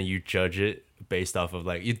 and then you judge it based off of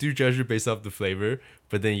like, you do judge it based off the flavor,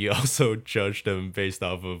 but then you also judge them based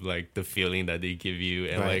off of like the feeling that they give you,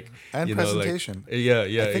 and like, and presentation. Yeah.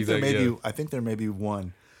 I think there may be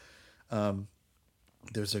one.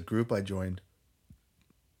 There's a group I joined,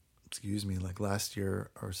 like last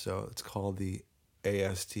year or so. It's called the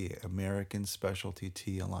AST, American Specialty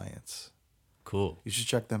Tea Alliance. Cool. You should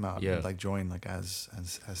check them out. Yeah. And, like join like as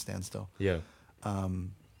Standstill. Yeah.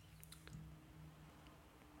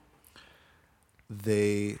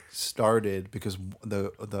 They started because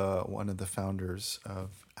the one of the founders of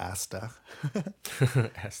ASTA,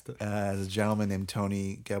 is a gentleman named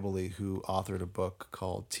Tony Gebeli, who authored a book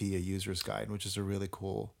called Tea: A User's Guide, which is a really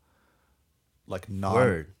cool, like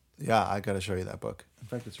Word. Yeah, I gotta show you that book. In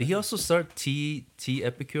fact, Did he also start Tea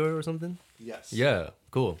Epicure or something? Yes. Yeah.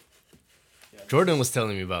 Cool. Yeah, Jordan was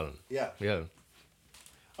telling me about him. Yeah. Yeah.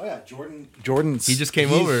 Oh yeah, Jordan. He just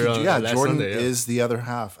came over. Last Jordan Sunday, is the other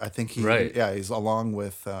half. I think he. Right. Yeah, he's along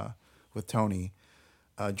with Tony.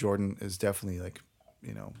 Jordan is definitely like,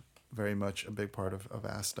 very much a big part of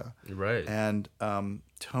ASTA. Right. And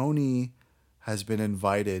Tony has been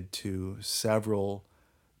invited to several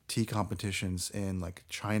tea competitions in like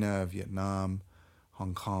China, Vietnam,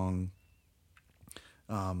 Hong Kong,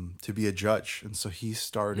 to be a judge. And so he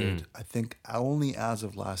started, I think only as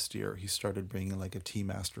of last year, he started bringing like a tea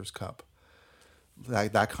masters cup,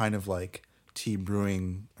 that kind of like tea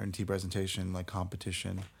brewing and tea presentation like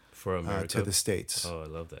competition For America? to the States. Oh, I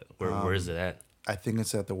love that. Where is it at? I think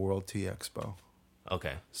it's at the World Tea Expo.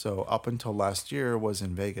 Okay. So up until last year was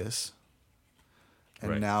in Vegas. And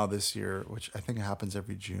Right. now this year, which I think it happens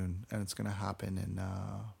every June, and it's going to happen in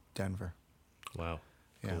Denver. Wow.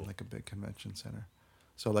 Yeah, Cool. like a big convention center.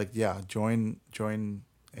 So like, yeah, join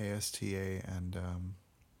ASTA and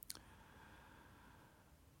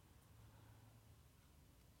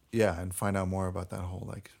yeah, and find out more about that whole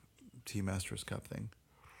like Tea Masters Cup thing.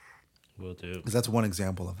 Will do. Because that's one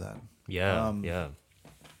example of that. Yeah. Yeah.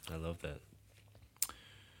 I love that.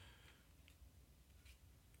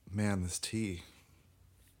 Man, this tea.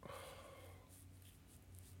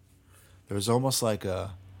 There's almost like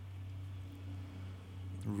a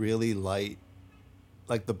really light,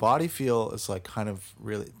 like the body feel is like kind of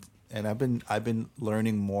really, and I've been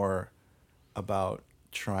learning more about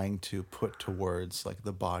trying to put to words like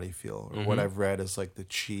the body feel, or what I've read is like the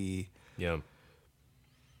chi, Yeah.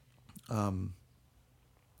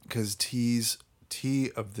 because tea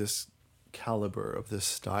of this caliber, of this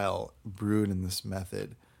style, brewed in this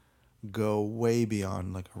method, go way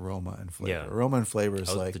beyond like aroma and flavor. Yeah. Aroma and flavor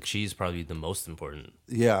is like the cheese probably the most important.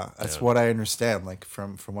 yeah, that's Yeah. what I understand. Like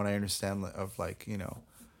from what I understand of like, you know,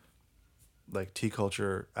 like tea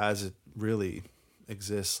culture as it really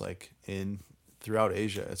exists, like in throughout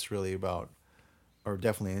Asia, it's really about, or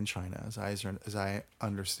definitely in China, as I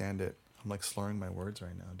understand it. I'm like slurring my words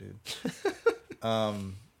right now, dude.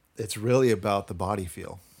 It's really about the body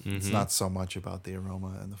feel. It's not so much about the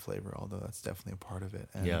aroma and the flavor, although that's definitely a part of it.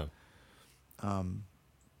 And Yeah.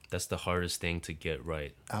 That's the hardest thing to get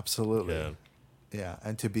right. absolutely. Yeah. Yeah,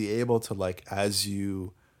 and to be able to like, as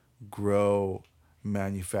you grow,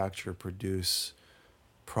 manufacture, produce,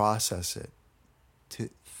 process it, to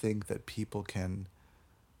think that people can,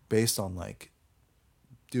 based on like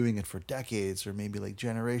doing it for decades or maybe like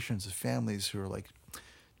generations of families who are like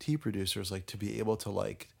tea producers, like to be able to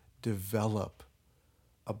like develop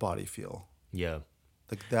a body feel. Yeah.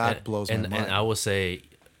 Like that blows my mind. And I will say,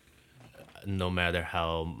 no matter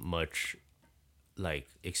how much like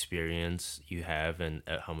experience you have and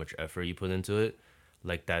how much effort you put into it,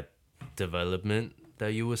 like that development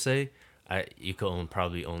that you would say, you can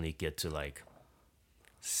probably only get to like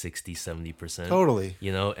 60-70%. Totally.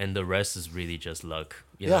 You know, and the rest is really just luck.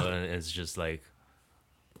 You Yeah. know, and it's just like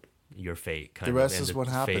your fate kind The of. rest and is the what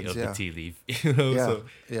fate happens, of yeah. the tea leaf. You know, Yeah, so,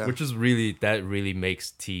 yeah. which is really, that really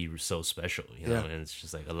makes tea so special, you know, Yeah. and it's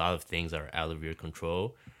just like a lot of things are out of your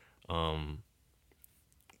control.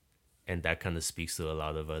 And that kind of speaks to a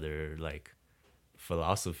lot of other like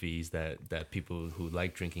philosophies that people who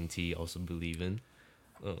like drinking tea also believe in.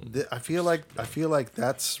 I feel like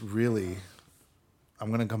that's really. I'm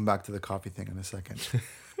gonna come back to the coffee thing in a second,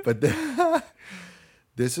 but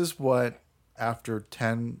this is what, after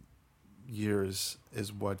 10 years,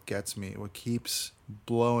 is what gets me. What keeps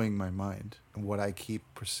blowing my mind, and what I keep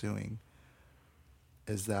pursuing,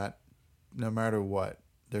 is that no matter what,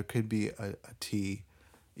 there could be a tea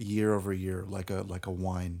year over year, like a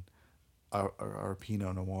wine, or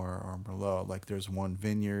Pinot Noir or Merlot. Like there's one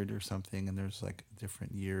vineyard or something, and there's like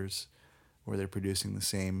different years where they're producing the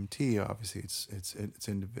same tea. Obviously,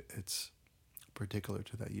 it's particular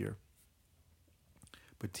to that year.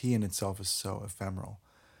 But tea in itself is so ephemeral.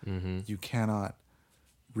 You cannot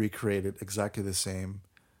recreate it exactly the same.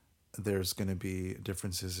 There's going to be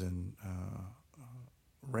differences in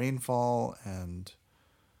rainfall and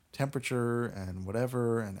temperature and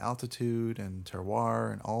whatever, and altitude and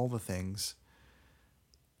terroir and all the things.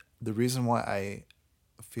 The reason why I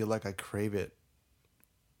feel like I crave it,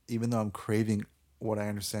 even though I'm craving what I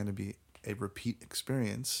understand to be a repeat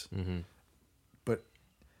experience, but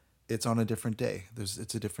it's on a different day.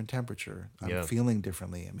 It's a different temperature. I'm Yeah. feeling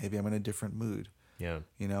differently, and maybe I'm in a different mood. Yeah.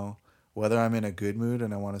 You know, whether I'm in a good mood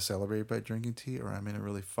and I want to celebrate by drinking tea, or I'm in a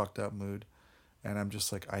really fucked up mood and I'm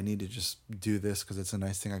just like, I need to just do this because it's a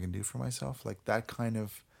nice thing I can do for myself. Like that kind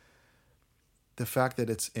of, the fact that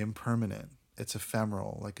it's impermanent, it's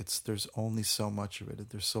ephemeral, like there's only so much of it.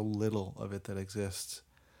 There's so little of it that exists,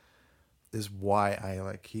 is why I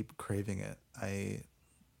like keep craving it.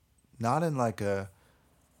 Not in like a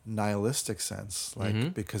nihilistic sense,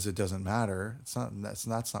 like because it doesn't matter. That's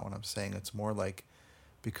not what I'm saying. It's more like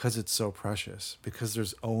because it's so precious, because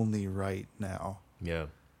there's only right now. Yeah.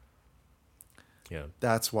 Yeah.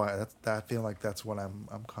 That's why I feel like that's what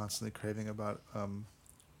I'm constantly craving about.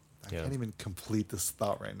 I can't even complete this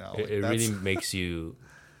thought right now. It really makes you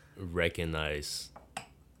recognize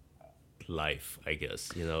life, I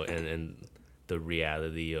guess, and the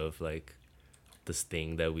reality of like this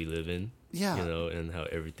thing that we live in, Yeah. and how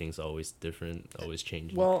everything's always different, always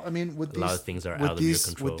changing. Well, I mean, with A lot of things are out of your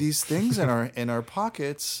control. with these things in our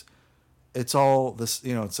pockets, it's all this.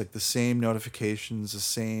 It's like the same notifications, the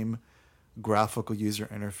same graphical user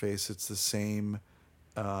interface. It's the same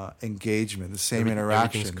engagement, the same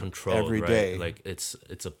interaction Everything's controlled every right? day. Like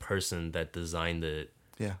it's a person that designed it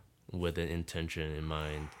Yeah. with an intention in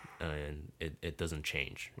mind, and it doesn't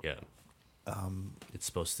change. Yeah. It's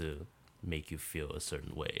supposed to make you feel a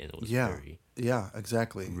certain way, and it was very Yeah,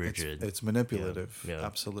 exactly. rigid. It's manipulative. Yeah.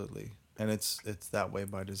 Absolutely. And it's that way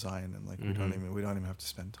by design, and like we don't even have to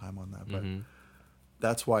spend time on that. But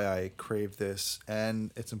that's why I crave this,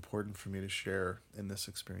 and it's important for me to share in this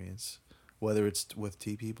experience, whether it's with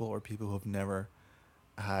tea people or people who have never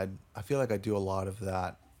had. I feel like I do a lot of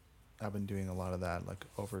that. I've been doing a lot of that, like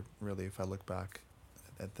over really. If I look back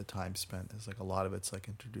at the time spent, is like a lot of it's like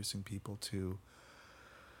introducing people to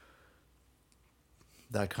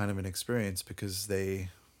that kind of an experience, because they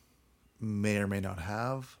may or may not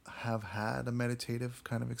have had a meditative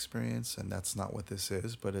kind of experience, and that's not what this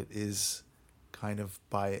is, but it is kind of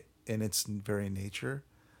by in its very nature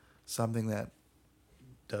something that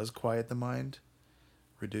does quiet the mind,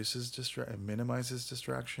 reduces minimizes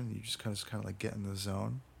distraction. You just kind of like get in the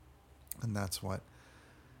zone, and that's what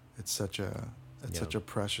it's such a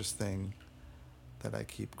precious thing that I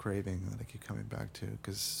keep craving, that I keep coming back to,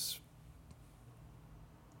 because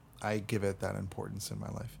I give it that importance in my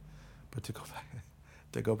life. But to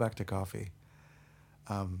go back to coffee,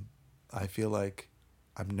 I feel like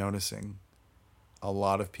I'm noticing a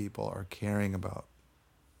lot of people are caring about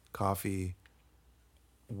coffee,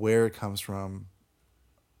 where it comes from,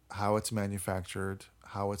 how it's manufactured,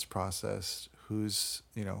 how it's processed, who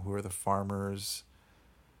are the farmers,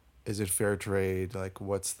 is it fair trade, like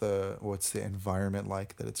what's the environment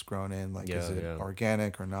like that it's grown in, like is it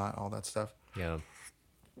organic or not, all that stuff. Yeah.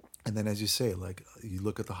 And then, as you say, like you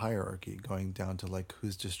look at the hierarchy going down to like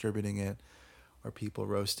who's distributing it, are people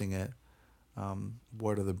roasting it,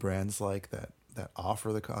 what are the brands like that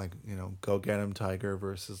offer the Go Get 'Em Tiger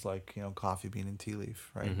versus like Coffee Bean and Tea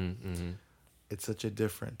Leaf, right? It's such a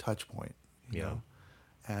different touch point, you know,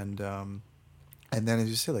 and then, as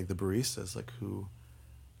you say, like the baristas, like who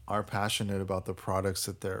are passionate about the products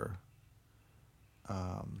that they're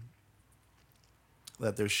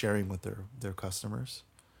sharing with their customers.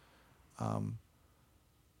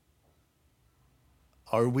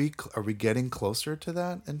 Are we getting closer to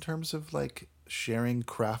that in terms of like sharing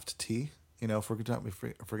craft tea? If we're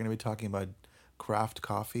going to be talking about craft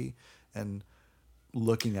coffee and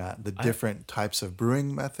looking at the different types of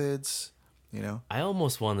brewing methods, I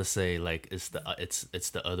almost want to say like it's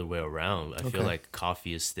the other way around. I feel like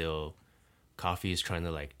coffee is trying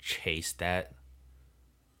to like chase that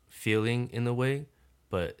feeling in a way,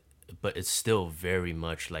 but it's still very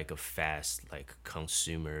much like a fast like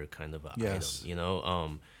consumer kind of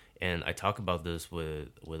item, and I talk about this with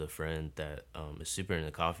a friend that is super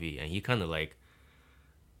into coffee, and he kind of like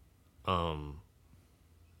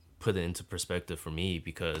put it into perspective for me,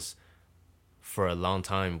 because for a long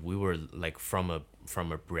time we were like from a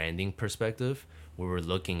branding perspective, we were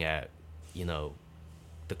looking at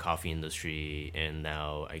the coffee industry, and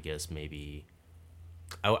now I guess maybe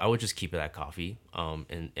I would just keep it at coffee,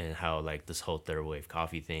 and how like this whole third wave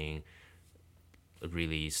coffee thing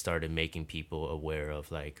really started making people aware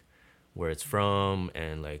of like where it's from,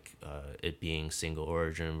 and like it being single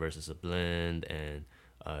origin versus a blend, and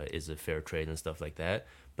is it fair trade and stuff like that.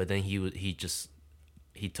 But then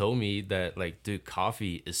he told me that like, dude,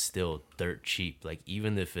 coffee is still dirt cheap. Like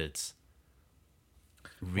even if it's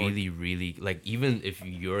really really like, even if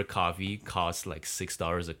your coffee costs like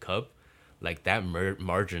 $6 a cup, like that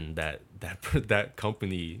margin that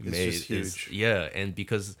company made is huge. And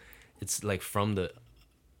because it's like from the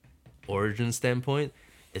origin standpoint,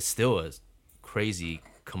 it's still a crazy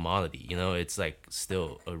commodity. It's like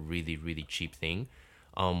still a really really cheap thing.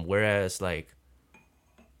 Whereas like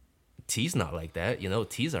tea's not like that.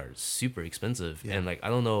 Teas are super expensive, and like I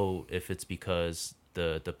don't know if it's because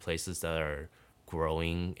the places that are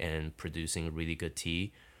growing and producing really good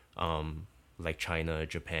tea, like China,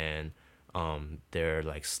 Japan. They're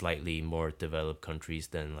like slightly more developed countries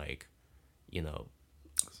than like,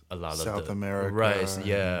 a lot South of the America, right?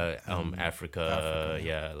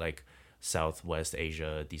 Africa, like Southwest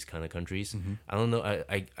Asia, these kind of countries. I don't know.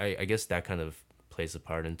 I guess that kind of plays a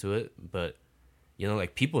part into it, but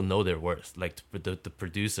like people know their worth. Like the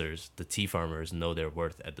producers, the tea farmers know their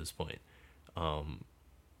worth at this point,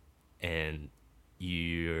 and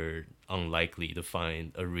you're unlikely to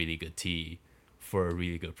find a really good tea for a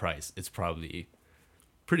really good price, it's probably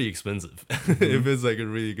pretty expensive if it's like a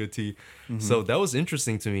really good tea. So that was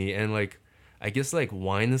interesting to me. And like, I guess like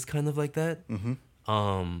wine is kind of like that.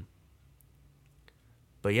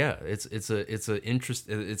 But yeah, it's a interest.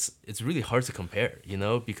 It's really hard to compare, you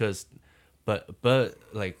know, because, but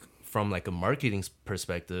like from like a marketing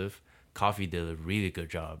perspective, coffee did a really good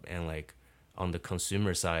job, and like on the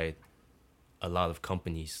consumer side, a lot of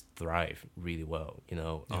companies thrive really well, you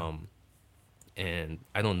know. And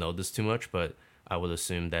I don't know this too much, but I would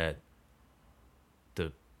assume that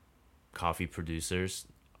the coffee producers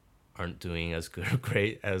aren't doing as good or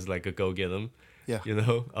great as like a Go Get 'em, Yeah. you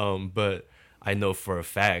know. But I know for a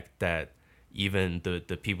fact that even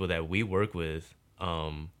the people that we work with,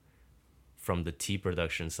 from the tea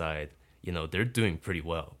production side, you know, they're doing pretty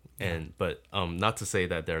well. And but not to say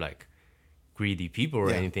that they're like greedy people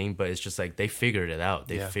or anything, but it's just like they figured it out.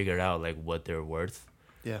 They figured out like what they're worth.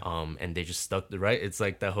 Yeah. And they just stuck the right. It's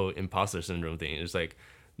like that whole imposter syndrome thing. It's like,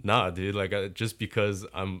 nah, dude. Like just because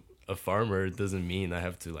I'm a farmer doesn't mean I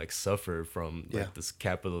have to like suffer from like this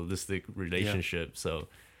capitalistic relationship. So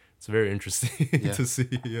it's very interesting to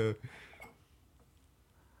see. Yeah.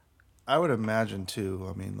 I would imagine too.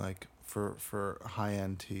 I mean, like for high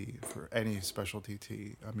end tea, for any specialty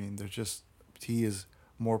tea. I mean, there's just tea is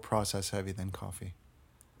more process heavy than coffee.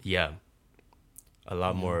 Yeah. A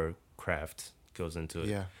lot more craft goes into it.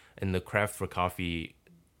 Yeah. And the craft for coffee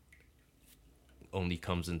only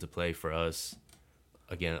comes into play for us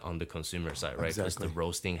again on the consumer side, right? Because the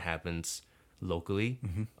roasting happens locally,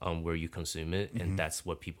 where you consume it, and that's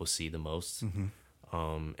what people see the most,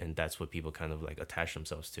 and that's what people kind of like attach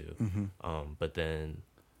themselves to. But then,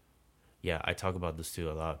 yeah, I talk about this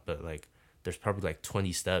too a lot, but like there's probably like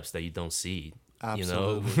 20 steps that you don't see.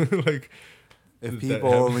 Absolutely. You know, like if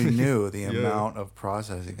people only knew the amount of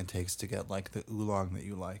processing it takes to get like the oolong that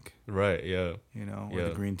you like, right? Yeah, you know, or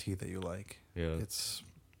the green tea that you like. Yeah, it's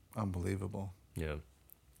unbelievable. Yeah.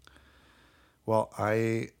 Well,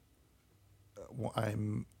 I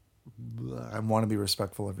want to be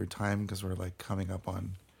respectful of your time because we're like coming up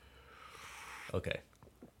on. Okay.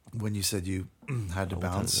 When you said you had to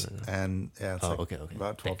bounce, and yeah, it's okay.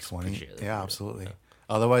 About 12:20. Yeah, Yeah. absolutely. Yeah.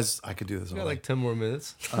 Otherwise, I could do this. We got like 10 more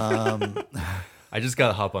minutes. I just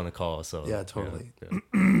gotta hop on the call. So yeah, totally.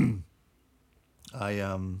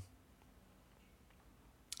 Yeah.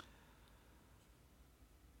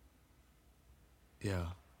 Yeah.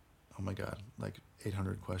 Oh my God, like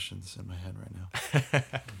 800 questions in my head right now.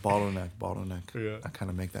 Bottleneck. Yeah. I kind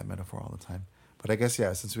of make that metaphor all the time, but I guess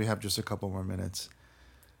since we have just a couple more minutes,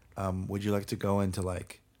 would you like to go into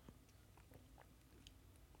like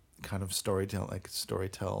kind of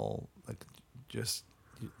storytell, like just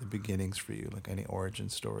the beginnings for you, like any origin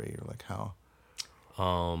story or like how?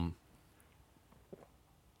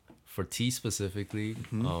 For tea specifically,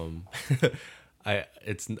 I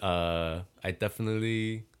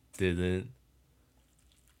definitely didn't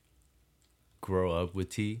grow up with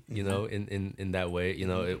tea, you know, in that way. You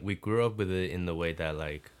know, we grew up with it in the way that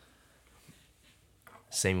like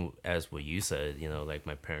same as what you said, you know, like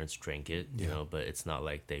my parents drank it, you know, but it's not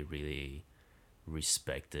like they really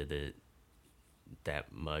respected it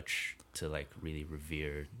that much to like really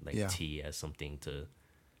revere like tea as something to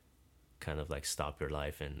kind of like stop your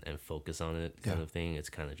life and focus on it kind of thing. It's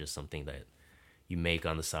kind of just something that you make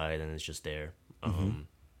on the side and it's just there.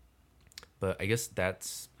 But I guess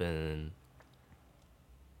that's been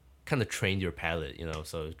kind of trained your palate, you know,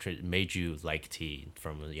 so it made you like tea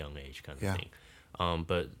from a young age kind of thing.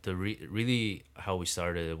 But the really how we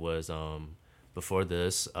started was before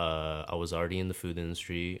this, I was already in the food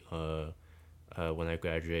industry. When I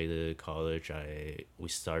graduated college, we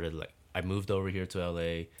started like I moved over here to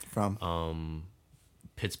LA from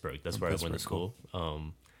Pittsburgh. That's where I went to school.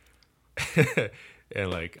 Cool. And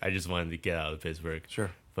like I just wanted to get out of Pittsburgh. Sure.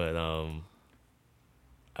 But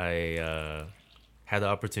I had the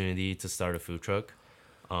opportunity to start a food truck.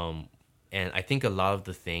 And I think a lot of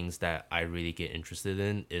the things that I really get interested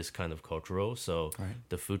in is kind of cultural. So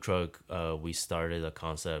the food truck, we started a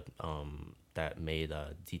concept that made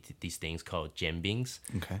these things called jianbings,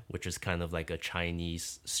 which is kind of like a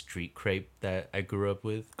Chinese street crepe that I grew up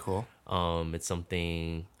with. Cool. It's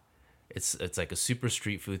something, it's like a super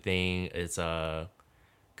street food thing. It's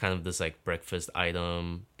kind of this like breakfast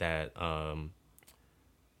item that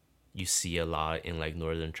you see a lot in like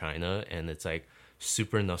northern China, and it's like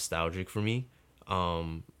super nostalgic for me.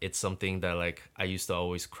 It's something that like I used to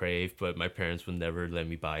always crave, but my parents would never let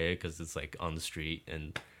me buy it because it's like on the street,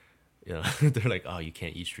 and you know they're like, oh, you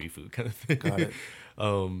can't eat street food kind of thing. Got it.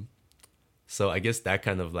 So I guess that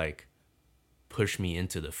kind of like pushed me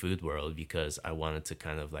into the food world because I wanted to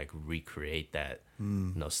kind of like recreate that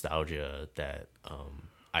nostalgia that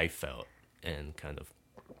I felt and kind of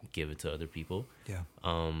give it to other people. Yeah.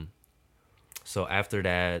 So after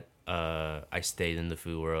that, I stayed in the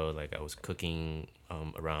food world. Like I was cooking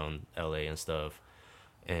around LA and stuff,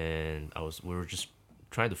 and we were just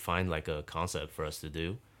trying to find like a concept for us to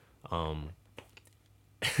do.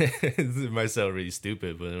 It might sound really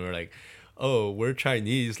stupid, but then we're like, oh, we're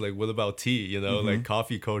Chinese. Like, what about tea? You know, like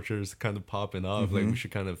coffee culture is kind of popping off. Like, we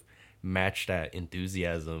should kind of match that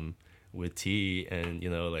enthusiasm with tea, and you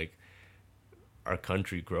know, like our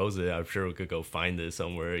country grows it. I'm sure we could go find it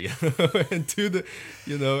somewhere, you know, and do the,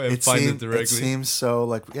 you know, and find it directly. It seems so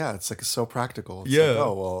like, yeah, it's like so practical. It's Yeah. like,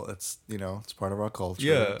 oh, well, it's, you know, it's part of our culture.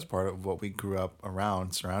 Yeah. It's part of what we grew up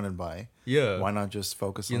around, surrounded by. Yeah. Why not just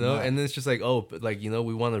focus You on know, that? and then it's just like, oh, but like, you know,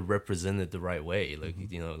 we want to represent it the right way.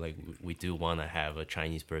 Like, you know, like we do want to have a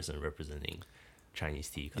Chinese person representing Chinese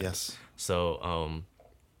tea. Kind Yes. of. So,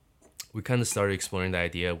 we kind of started exploring the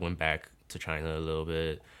idea, went back to China a little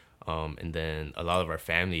bit. And then a lot of our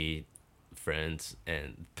family friends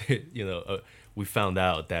and, you know, we found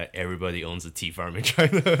out that everybody owns a tea farm in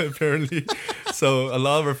China, apparently. So a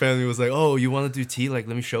lot of our family was like, oh, you want to do tea? Like,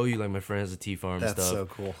 let me show you. Like, my friend has a tea farm and That's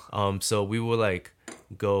stuff. so cool. So we would like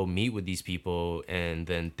go meet with these people, and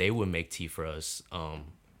then they would make tea for us.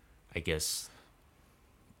 I guess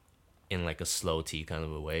in like a slow tea kind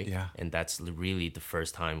of a way. Yeah. And that's really the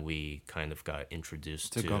first time we kind of got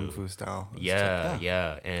introduced To to Kung Fu style. It's yeah, like,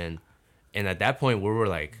 yeah, and at that point we were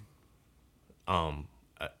like,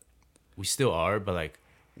 we still are, but like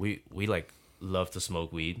we like love to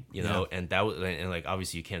smoke weed, you know, Yeah. and that was, and like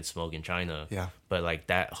obviously you can't smoke in China, Yeah. but like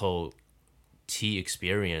that whole tea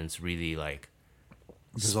experience really like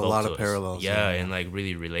There's a spoke lot to of us. parallels. yeah, and like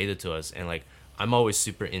really related to us, and like I'm always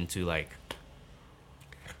super into like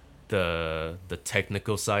the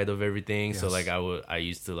technical side of everything. So Yes. like I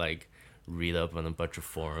used to like read up on a bunch of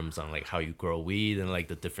forums on like how you grow weed and like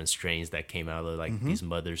the different strains that came out of like these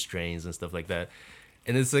mother strains and stuff like that.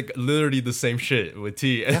 And it's like literally the same shit with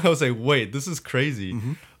tea. And I was like, wait, this is crazy.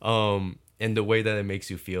 And the way that it makes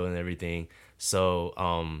you feel and everything. So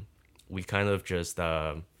we kind of just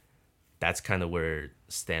that's kind of where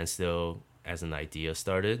Standstill as an idea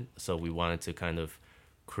started. So we wanted to kind of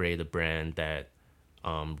create a brand that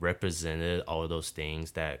represented all of those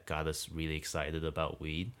things that got us really excited about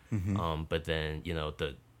weed. But then, you know,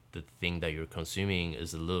 the thing that you're consuming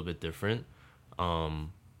is a little bit different. I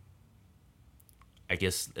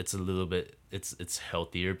guess it's a little bit it's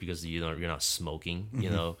healthier because you're not smoking, you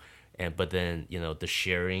know. And but then, you know, the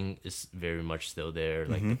sharing is very much still there.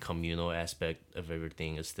 Like the communal aspect of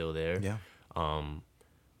everything is still there. Yeah.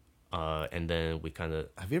 And then we kind of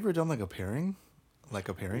Have you ever done like a pairing? Like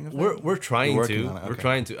a pairing of we're trying You're to. working on it, We're okay.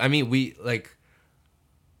 trying to. I mean, we like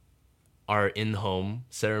our in-home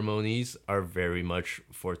ceremonies are very much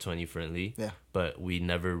 420 friendly. Yeah. But we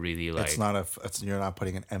never really like. It's not you're not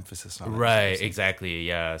putting an emphasis on it. Right. Exactly.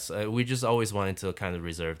 Yeah. So we just always wanted to kind of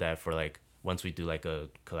reserve that for like once we do like a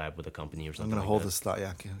collab with a company or I'm something. gonna like hold that. this thought.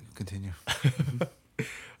 Yeah, continue.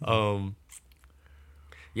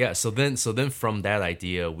 Yeah, so then from that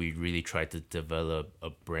idea, we really tried to develop a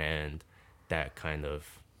brand that kind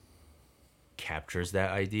of captures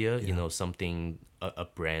that idea, you know, something, a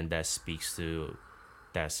brand that speaks to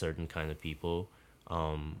that certain kind of people.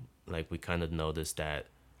 Like we kind of noticed that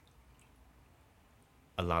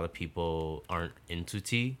a lot of people aren't into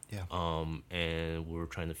tea. Yeah. And we were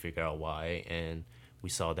trying to figure out why, and we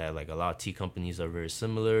saw that like a lot of tea companies are very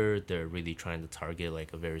similar. They're really trying to target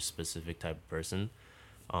like a very specific type of person.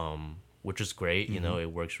 Which is great, you know, it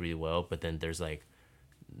works really well. But then there's like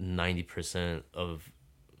 90% of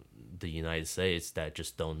the United States that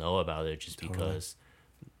just don't know about it just because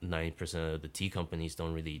 90% of the tea companies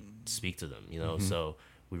don't really speak to them, you know. So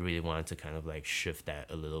we really wanted to kind of like shift that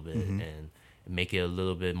a little bit and make it a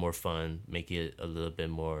little bit more fun, make it a little bit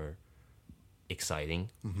more exciting.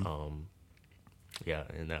 Yeah,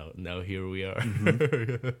 and now here we are.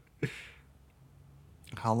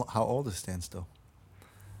 How old is Standstill?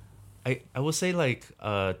 I would say like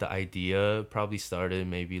the idea probably started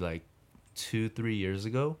maybe like 2-3 years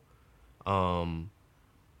ago.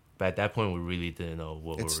 But at that point we really didn't know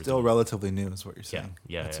what we were It's still doing. relatively new, is what you're saying.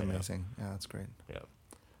 Yeah, That's yeah, yeah. amazing. Yeah, that's great. Yeah.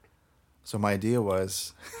 So my idea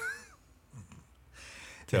was,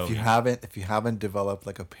 Tell if you me. haven't developed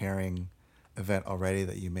like a pairing event already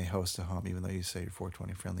that you may host at home, even though you say you're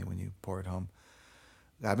 420 friendly when you pour it home.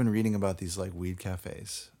 I've been reading about these like weed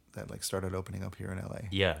cafes that like started opening up here in LA.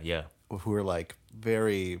 Yeah, yeah. Who are like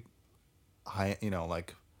very high, you know,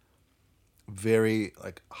 like very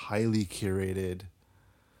like highly curated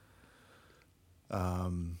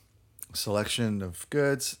selection of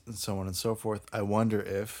goods and so on and so forth. I wonder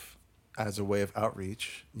if, as a way of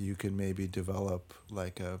outreach, you could maybe develop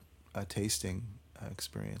like a tasting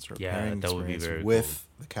experience or a Yeah, pairing that would be experience very with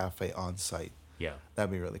the cafe on site. Yeah,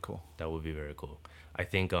 That'd be really cool. that would be very cool. I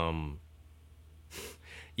think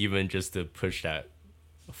even just to push that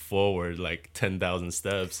forward like 10,000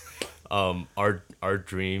 steps, our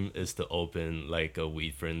dream is to open like a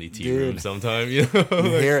weed friendly tea room Dude. sometime, you know. You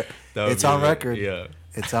hear it. That would It's be on really- record. Yeah.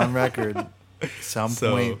 It's on record. Some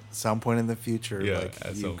So- point in the future, Yeah, like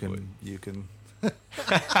at you some can point. you can.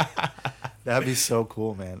 That'd be so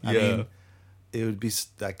cool, man. I Yeah. mean, it would be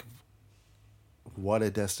like, what a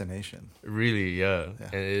destination. Really, yeah. Yeah.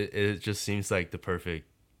 And it just seems like the perfect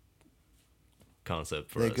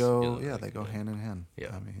concept for They us. go, you know, yeah, like, they go hand in hand.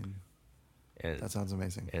 Yeah. I mean, And that sounds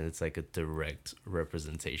amazing. and it's like a direct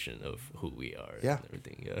representation of who we are Yeah. and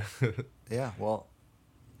everything. Yeah. Yeah, well,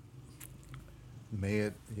 may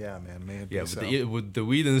it, yeah, man, may it Yeah, be so. but the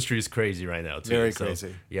weed industry is crazy right now too. Very So,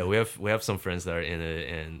 crazy. Yeah, we have some friends that are in it,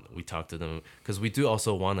 and we talk to them because we do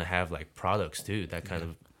also want to have like products too that kind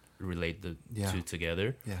of relate the Yeah. two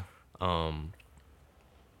together. Yeah.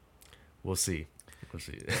 We'll see. We'll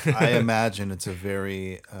see. I imagine it's a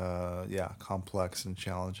very, complex and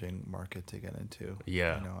challenging market to get into.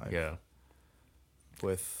 Yeah, You know, yeah.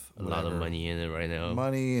 With A lot of whatever money in it right now.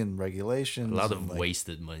 money and regulations. A lot and, of like,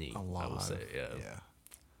 wasted money. a lot. I would say. Yeah. Yeah.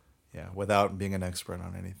 Yeah. Without being an expert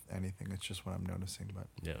on anything, it's just what I'm noticing. But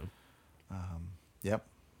Yeah. yep,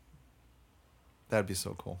 that'd be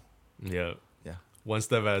so cool. Yeah. Yeah. One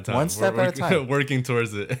step at a time. One step at a time. Working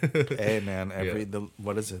towards it. Hey, man, Yeah.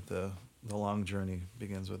 what is it? The long journey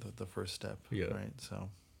begins with the first step. Yeah. Right. So,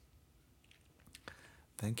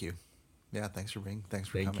 thank you. Yeah. Thanks for Thank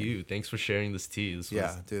coming. you. Thanks for sharing this tea. This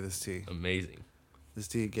Yeah, was dude, this tea. amazing. This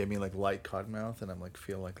tea gave me like light cotton mouth, and I'm like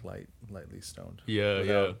feel like lightly stoned. Yeah,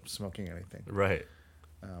 without smoking anything. Right.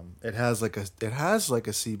 It has like a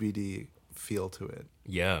CBD feel to it.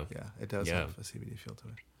 Yeah. Yeah, it does Yeah. have a CBD feel to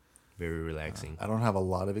it. Very relaxing. I don't have a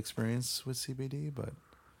lot of experience with CBD, but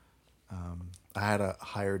I had a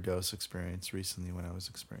higher dose experience recently when I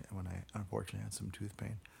unfortunately had some tooth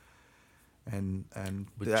pain, and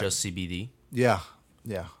With that- just CBD. yeah.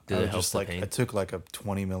 Did I it was help just the like pain? I took like a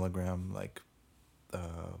 20 milligram like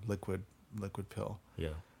liquid pill,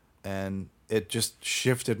 Yeah. and it just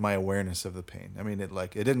shifted my awareness of the pain. I mean, it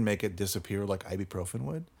didn't make it disappear like ibuprofen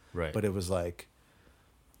would, Right. but it was like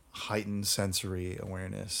heightened sensory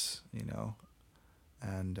awareness, you know,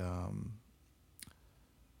 and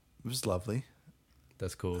it was lovely.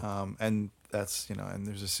 That's cool. And that's, you know, and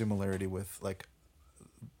there's a similarity with like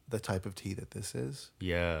the type of tea that this is,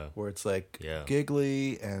 Yeah. where it's like Yeah.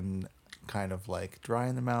 giggly and kind of like dry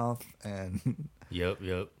in the mouth and Yep.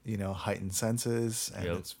 you know, heightened senses, and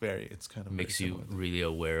Yep. it's kind of Makes very you similar. really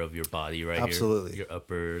aware of your body right Absolutely. here. Your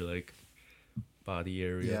upper like body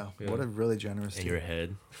area. Yeah, what a really generous and tea. your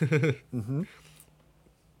head.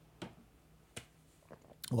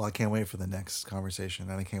 Well, I can't wait for the next conversation,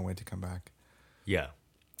 and I can't wait to come back. Yeah.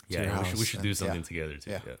 your Yeah. We house should do and- something yeah. together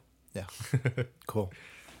too. Yeah. Yeah. Yeah. Cool.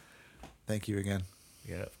 Thank you again.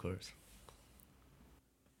 Yeah, of course.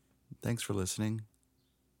 Thanks for listening.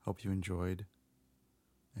 Hope you enjoyed.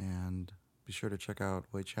 And be sure to check out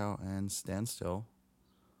Wei Chow and Standstill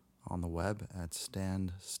on the web at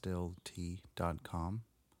standstilltea.com.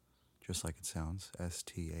 Just like it sounds,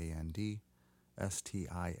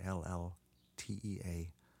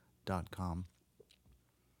 STANDSTILLTEA.com.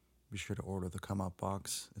 Be sure to order the Come Up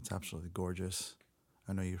box. It's absolutely gorgeous.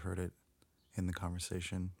 I know you've heard it in the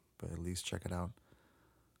conversation, but at least check it out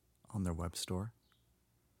on their web store.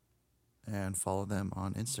 And follow them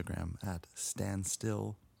on Instagram at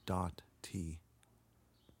standstill.tea.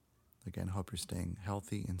 Again, hope you're staying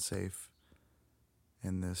healthy and safe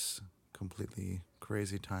in this completely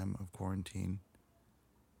crazy time of quarantine.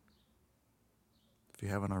 If you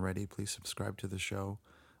haven't already, please subscribe to the show,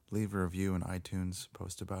 leave a review in iTunes,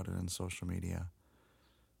 post about it on social media.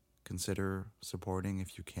 Consider supporting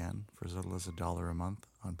if you can for as little as $1 a month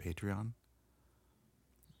on Patreon.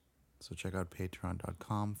 So check out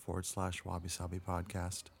patreon.com/Wabi Sabi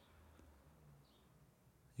Podcast.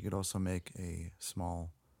 You could also make a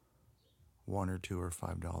small $1 or $2 or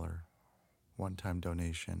 $5 one-time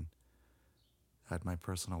donation at my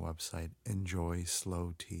personal website,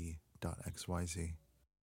 enjoyslowtea.xyz.